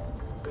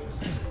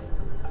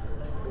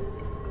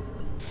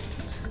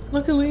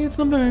 Luckily it's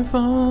not very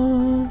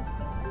far.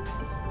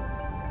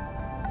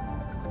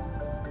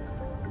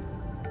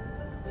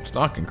 It's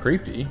dark and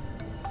creepy,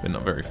 but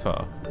not very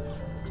far.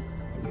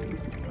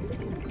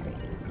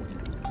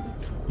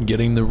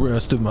 Getting the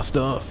rest of my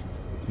stuff.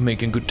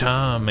 Making good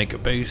time, make a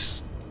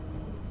base.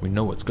 We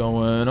know what's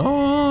going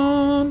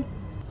on.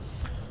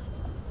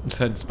 Let's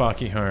head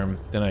Sparky home,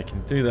 then I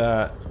can do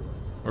that.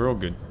 We're all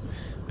good.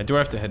 I do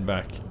have to head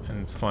back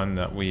and find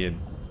that weird...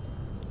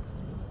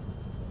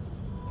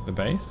 the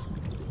base?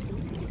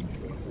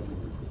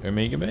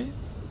 Omega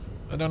base?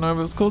 I don't know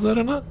if it's called that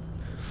or not.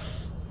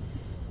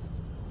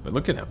 But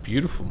look at how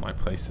beautiful my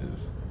place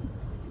is.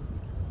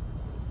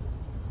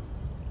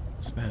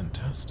 It's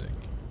fantastic.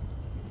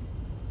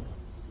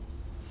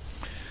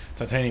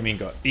 Titanium ink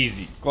got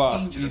easy.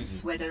 Glass, Dangerous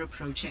easy. weather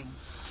approaching.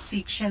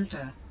 Seek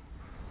shelter.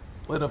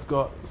 Lead I've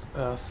got,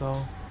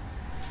 so...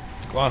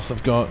 glass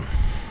I've got.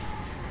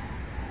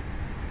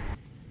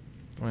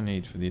 What do I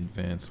need for the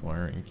advanced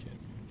wiring kit?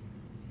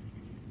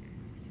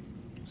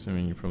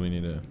 Assuming you probably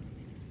need a...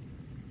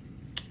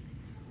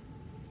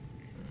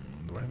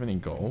 do I have any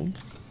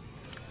gold?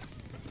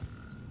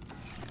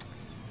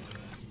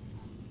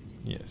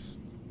 Yes.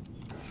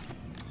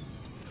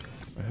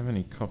 Do I have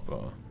any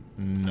copper?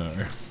 No.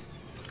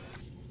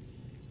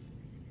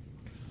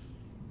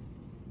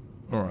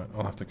 Alright,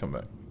 I'll have to come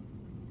back.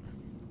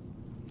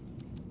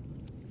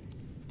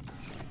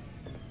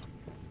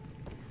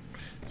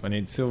 I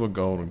need silver,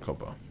 gold, and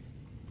copper.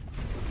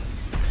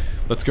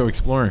 Let's go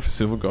exploring for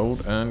silver,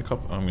 gold, and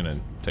copper. I'm gonna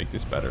take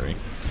this battery.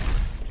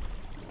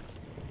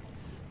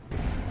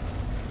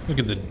 Look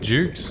at the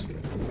Jukes.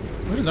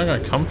 Where did that guy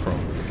come from?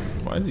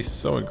 Why is he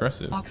so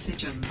aggressive?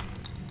 Oxygen.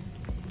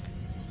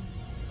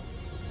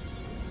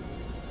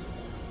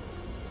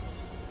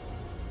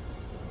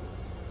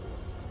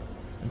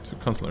 Thanks for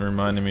constantly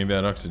reminding me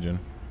about oxygen.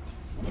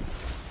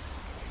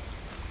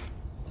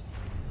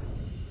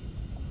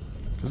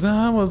 Cause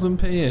I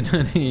wasn't paying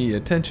any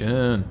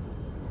attention.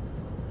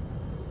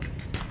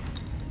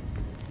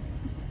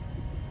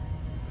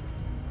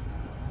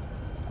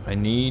 I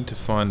need to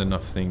find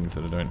enough things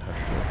that I don't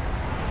have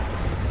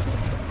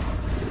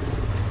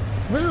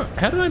to. Well,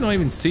 how did I not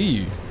even see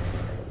you?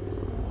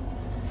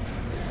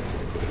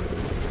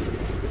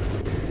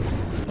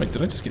 Wait,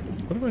 did I just get...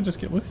 What did I just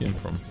get lithium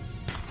from?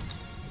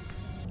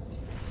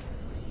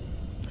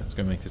 Let's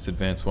go make this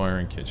advanced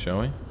wiring kit,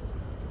 shall we?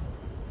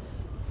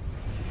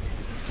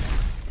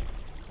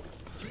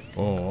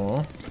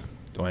 Or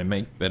do I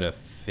make better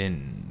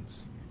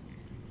fins?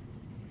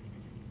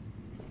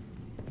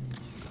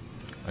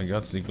 I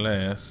got the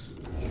glass.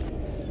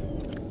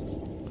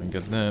 I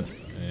got that.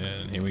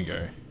 And here we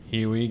go.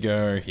 Here we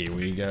go. Here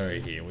we go.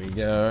 Here we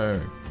go.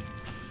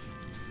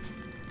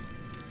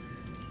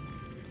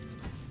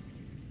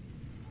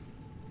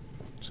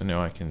 So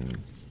now I can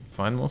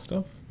find more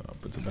stuff. I'll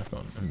put it back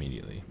on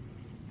immediately.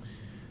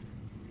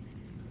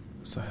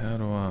 So how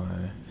do I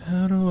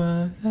have...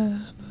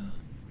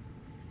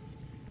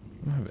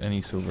 I don't have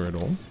any silver at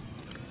all.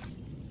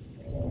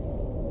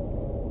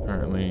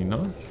 Apparently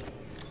not.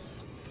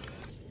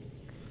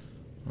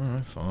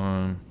 Alright,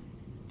 fine.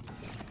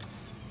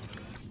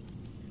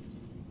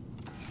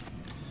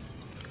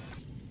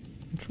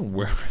 I'm not sure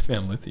where I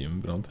found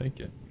lithium, but I'll take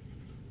it.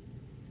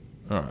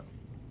 Alright.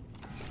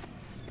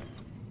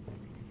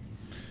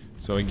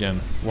 So again,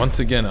 once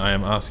again, I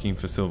am asking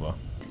for silver.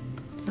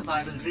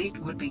 Survival rate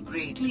would be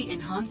greatly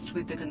enhanced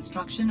with the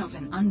construction of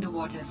an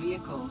underwater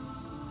vehicle.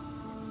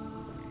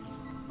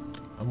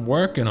 I'm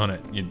working on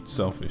it, you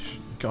selfish.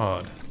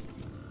 God.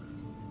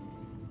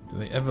 Do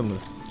they ever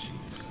listen?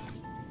 Jeez.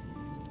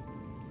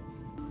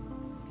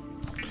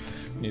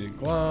 Needed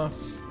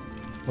glass.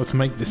 Let's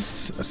make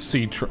this a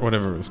sea truck,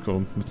 whatever it's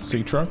called. The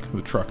sea truck?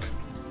 The truck.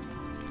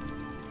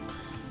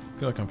 I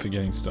feel like I'm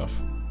forgetting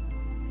stuff.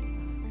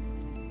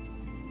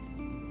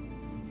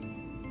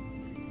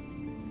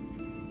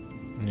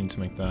 I need to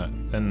make that,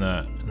 then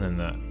that, and then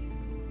that.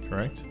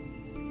 Correct?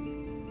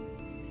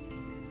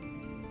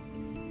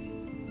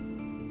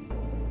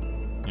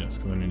 Yes,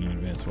 because I need an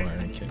advanced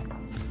wiring kit.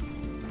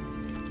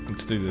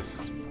 Let's do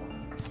this.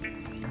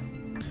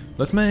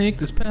 Let's make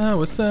this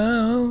power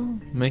cell.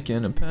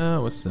 Making a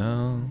power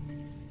cell.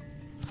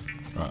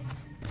 Right.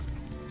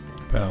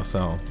 Power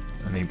cell.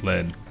 I need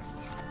lead.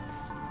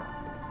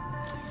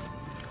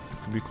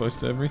 Could be close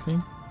to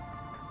everything.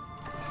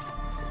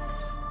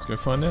 Let's go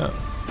find out.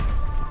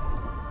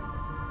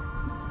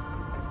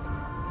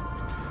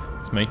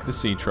 Let's make the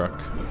sea truck.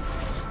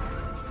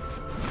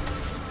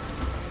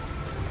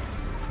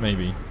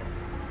 Maybe.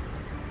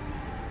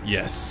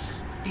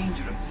 Yes.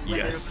 Dangerous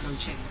weather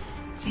approaching.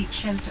 Seek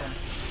shelter.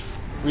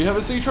 We have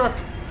a sea truck.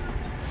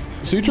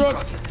 Sea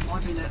truck. Is a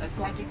modular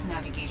aquatic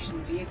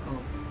navigation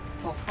vehicle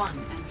for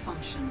fun and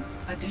function.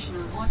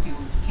 Additional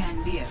modules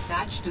can be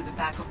attached to the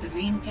back of the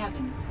main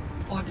cabin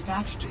or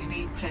detached to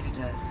evade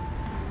predators.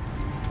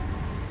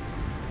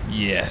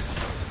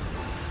 Yes.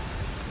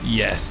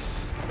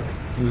 Yes.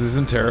 This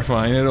isn't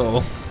terrifying at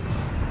all.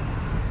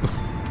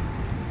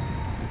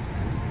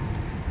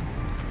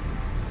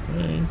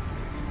 Hey.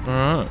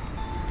 Alright.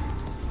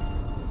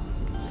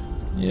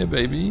 Yeah,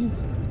 baby.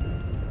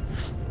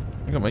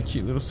 I got my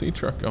cute little sea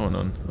truck going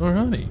on.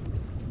 Alrighty.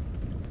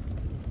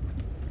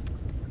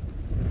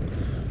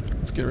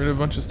 Let's get rid of a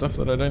bunch of stuff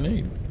that I don't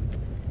need.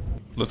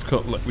 Let's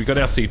call. We got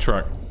our sea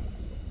truck.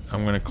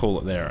 I'm gonna call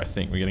it there. I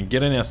think we're gonna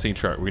get in our sea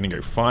truck. We're gonna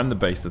go find the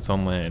base that's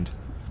on land.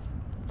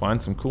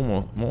 Find some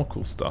cool, more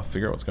cool stuff.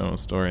 Figure out what's going on in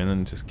the story, and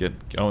then just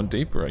get going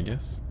deeper, I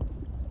guess.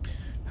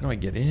 How do I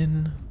get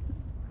in?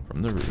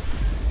 From the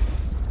roof.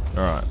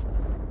 All right.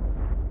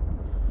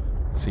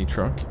 Sea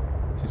truck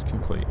is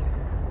complete.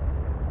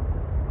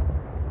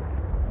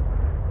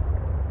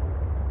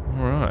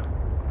 All right.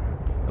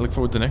 I look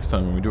forward to next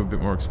time when we do a bit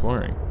more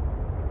exploring.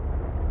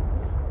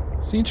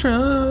 Sea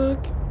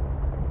truck.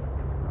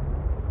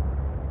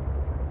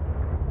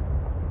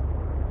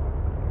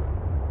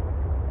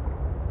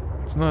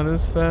 It's not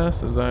as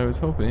fast as I was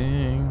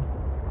hoping.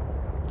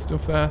 Still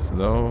fast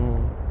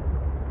though.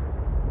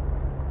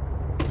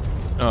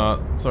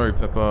 Sorry,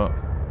 Peppa.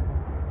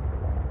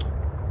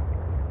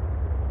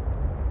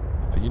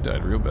 Peppa, you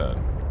died real bad.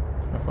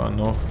 How far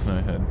north can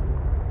I head?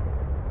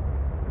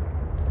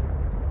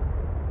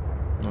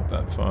 Not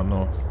that far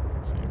north,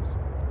 it seems.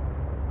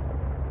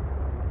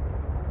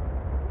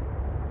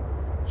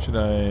 Should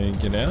I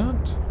get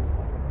out?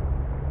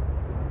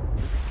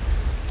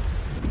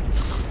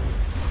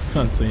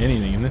 Can't see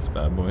anything in this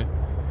bad boy.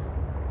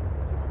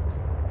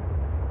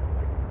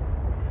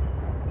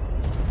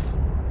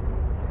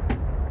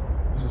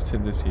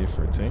 let's hit this here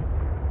for a team.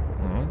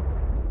 Alright.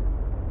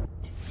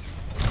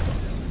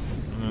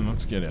 And then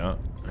let's get out.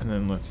 And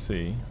then let's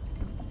see.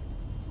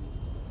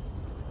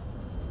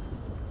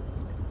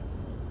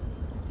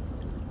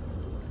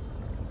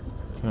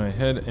 Can I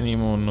head any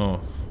more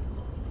north?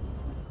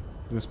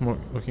 Is this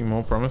looking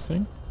more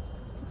promising?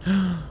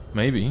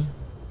 Maybe.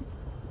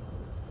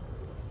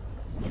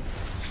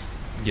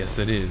 Yes,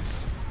 it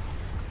is.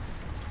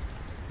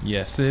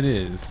 Yes, it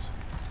is.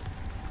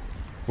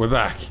 We're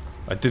back.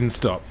 I didn't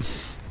stop.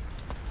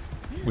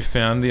 We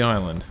found the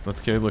island.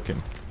 Let's go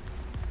looking.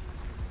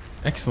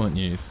 Excellent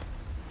news.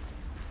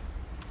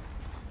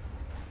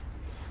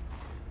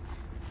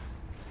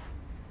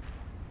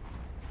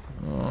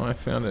 Oh, I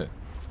found it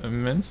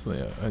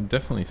immensely. I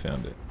definitely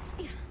found it.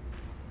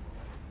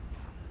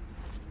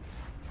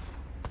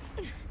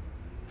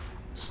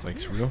 This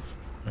lake's real.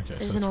 Okay,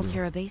 There's so an it's real.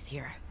 Altera base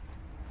here.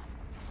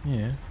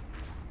 Yeah.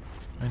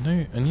 I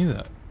knew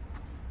that.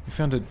 We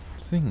found a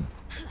thing.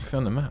 We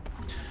found the map.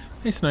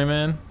 Hey,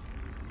 Snowman.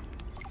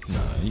 Nah,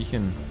 you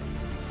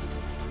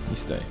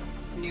stay.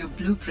 New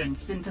blueprint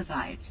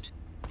synthesized.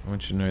 I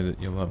want you to know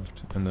that you're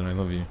loved and that I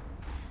love you.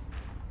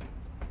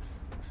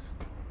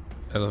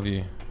 I love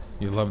you.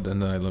 You're loved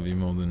and that I love you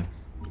more than...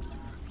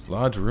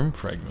 Large room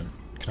fragment.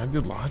 Can I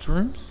build large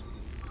rooms?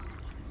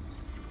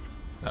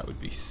 That would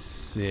be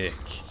sick.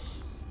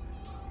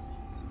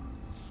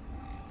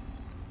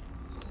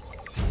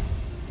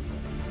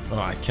 Oh,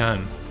 I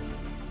can.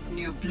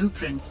 New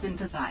blueprint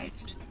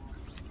synthesized.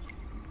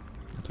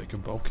 I'll take a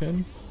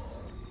bulkhead.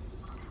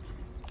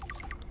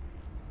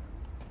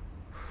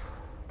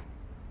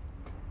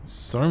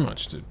 So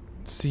much to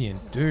see and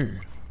do.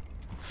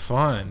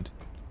 Find.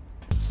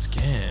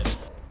 Scan.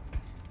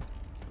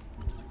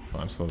 Oh,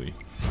 I'm slowly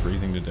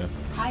freezing to death.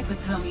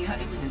 Hypothermia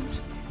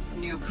imminent.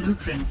 New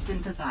blueprint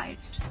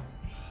synthesized.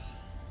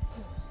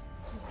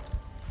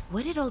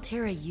 What did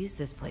Altera use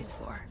this place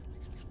for?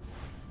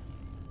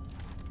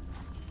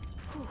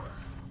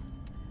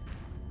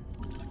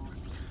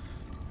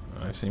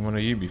 I've seen one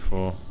of you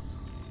before.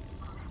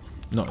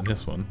 Not in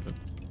this one, but...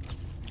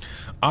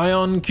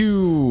 Ion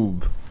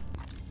Cube!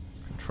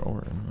 Control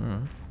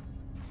room,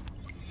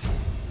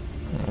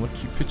 alright. Oh, look,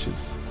 cute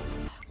pictures.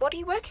 What are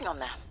you working on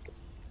there?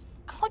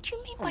 What do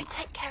you mean by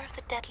take care of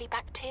the deadly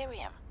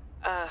bacterium?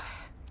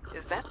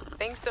 Is that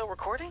thing still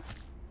recording?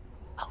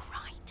 Oh,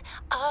 right.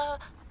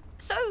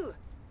 So,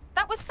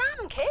 that was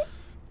Sam,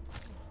 kids?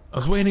 I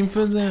was waiting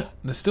for the...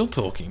 They're still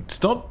talking.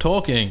 Stop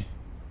talking!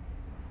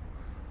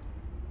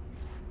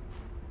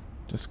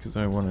 Just because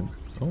I wanted...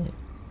 Oh.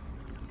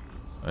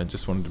 I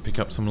just wanted to pick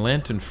up some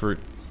lantern fruit.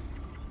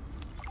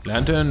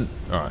 Lantern!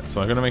 Alright,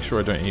 so I gotta make sure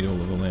I don't eat all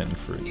of the lantern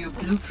fruit. New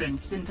blueprint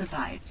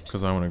synthesized.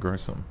 Because I want to grow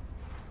some.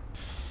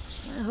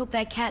 I hope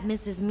that cat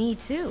misses me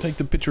too. Take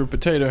the picture of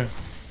potato.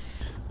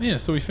 Yeah,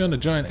 so we found a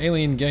giant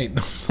alien gate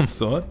of some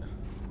sort.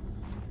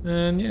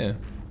 And yeah.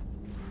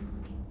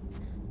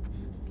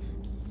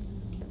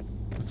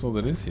 That's all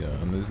that is here,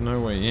 and there's no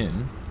way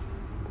in.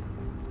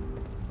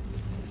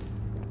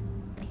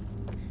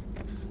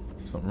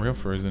 Something real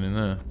frozen in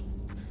there.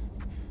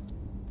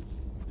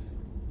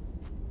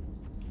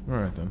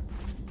 Alright then.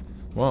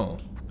 Well,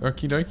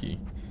 okie dokie.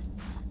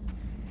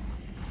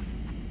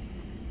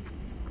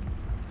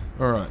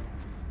 Alright.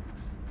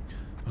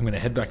 I'm gonna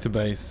head back to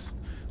base,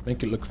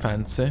 make it look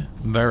fancy,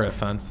 very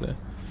fancy.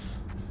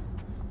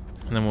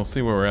 And then we'll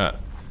see where we're at.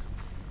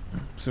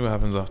 See what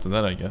happens after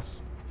that, I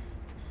guess.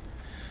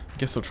 I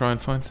guess I'll try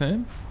and find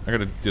Sam. I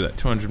gotta do that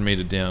 200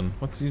 meter down.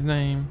 What's his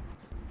name?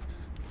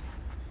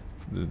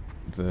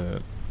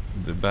 The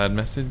bad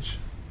message.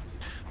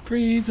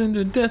 Freezing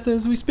to death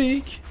as we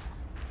speak.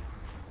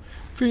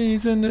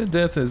 Freezing to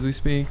death as we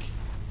speak.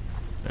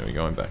 There we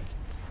go, I'm back.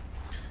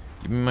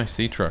 Give me my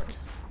sea truck.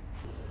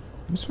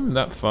 I'm swimming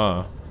that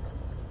far.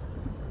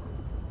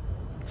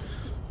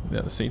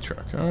 Yeah, the sea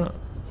truck. Alright.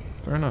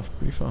 Fair enough,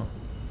 pretty far.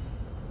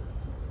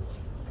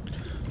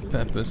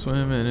 Pepper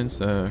swimming in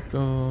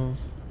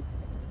circles.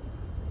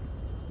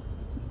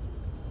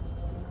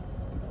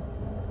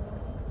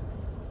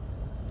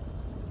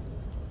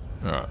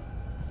 Alright.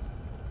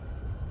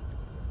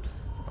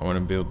 I want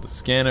to build the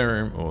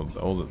scanner, or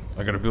all the...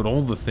 I gotta build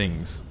all the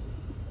things.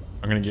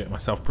 I'm gonna get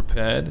myself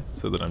prepared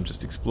so that I'm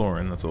just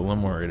exploring. That's all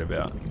I'm worried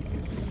about.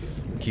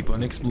 Keep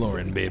on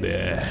exploring, baby.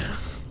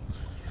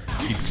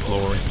 Keep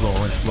exploring.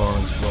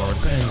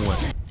 Penguin.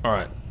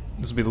 Alright.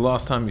 This will be the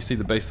last time you see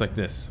the base like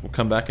this. We'll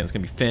come back and it's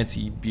gonna be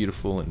fancy,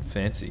 beautiful, and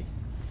fancy.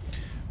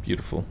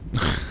 Beautiful.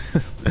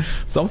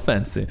 So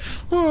fancy.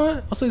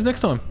 Alright, I'll see you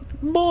next time.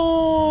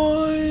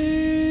 Bye!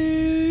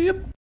 Yep.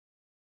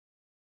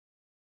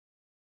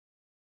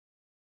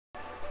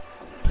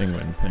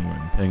 Penguin,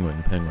 penguins.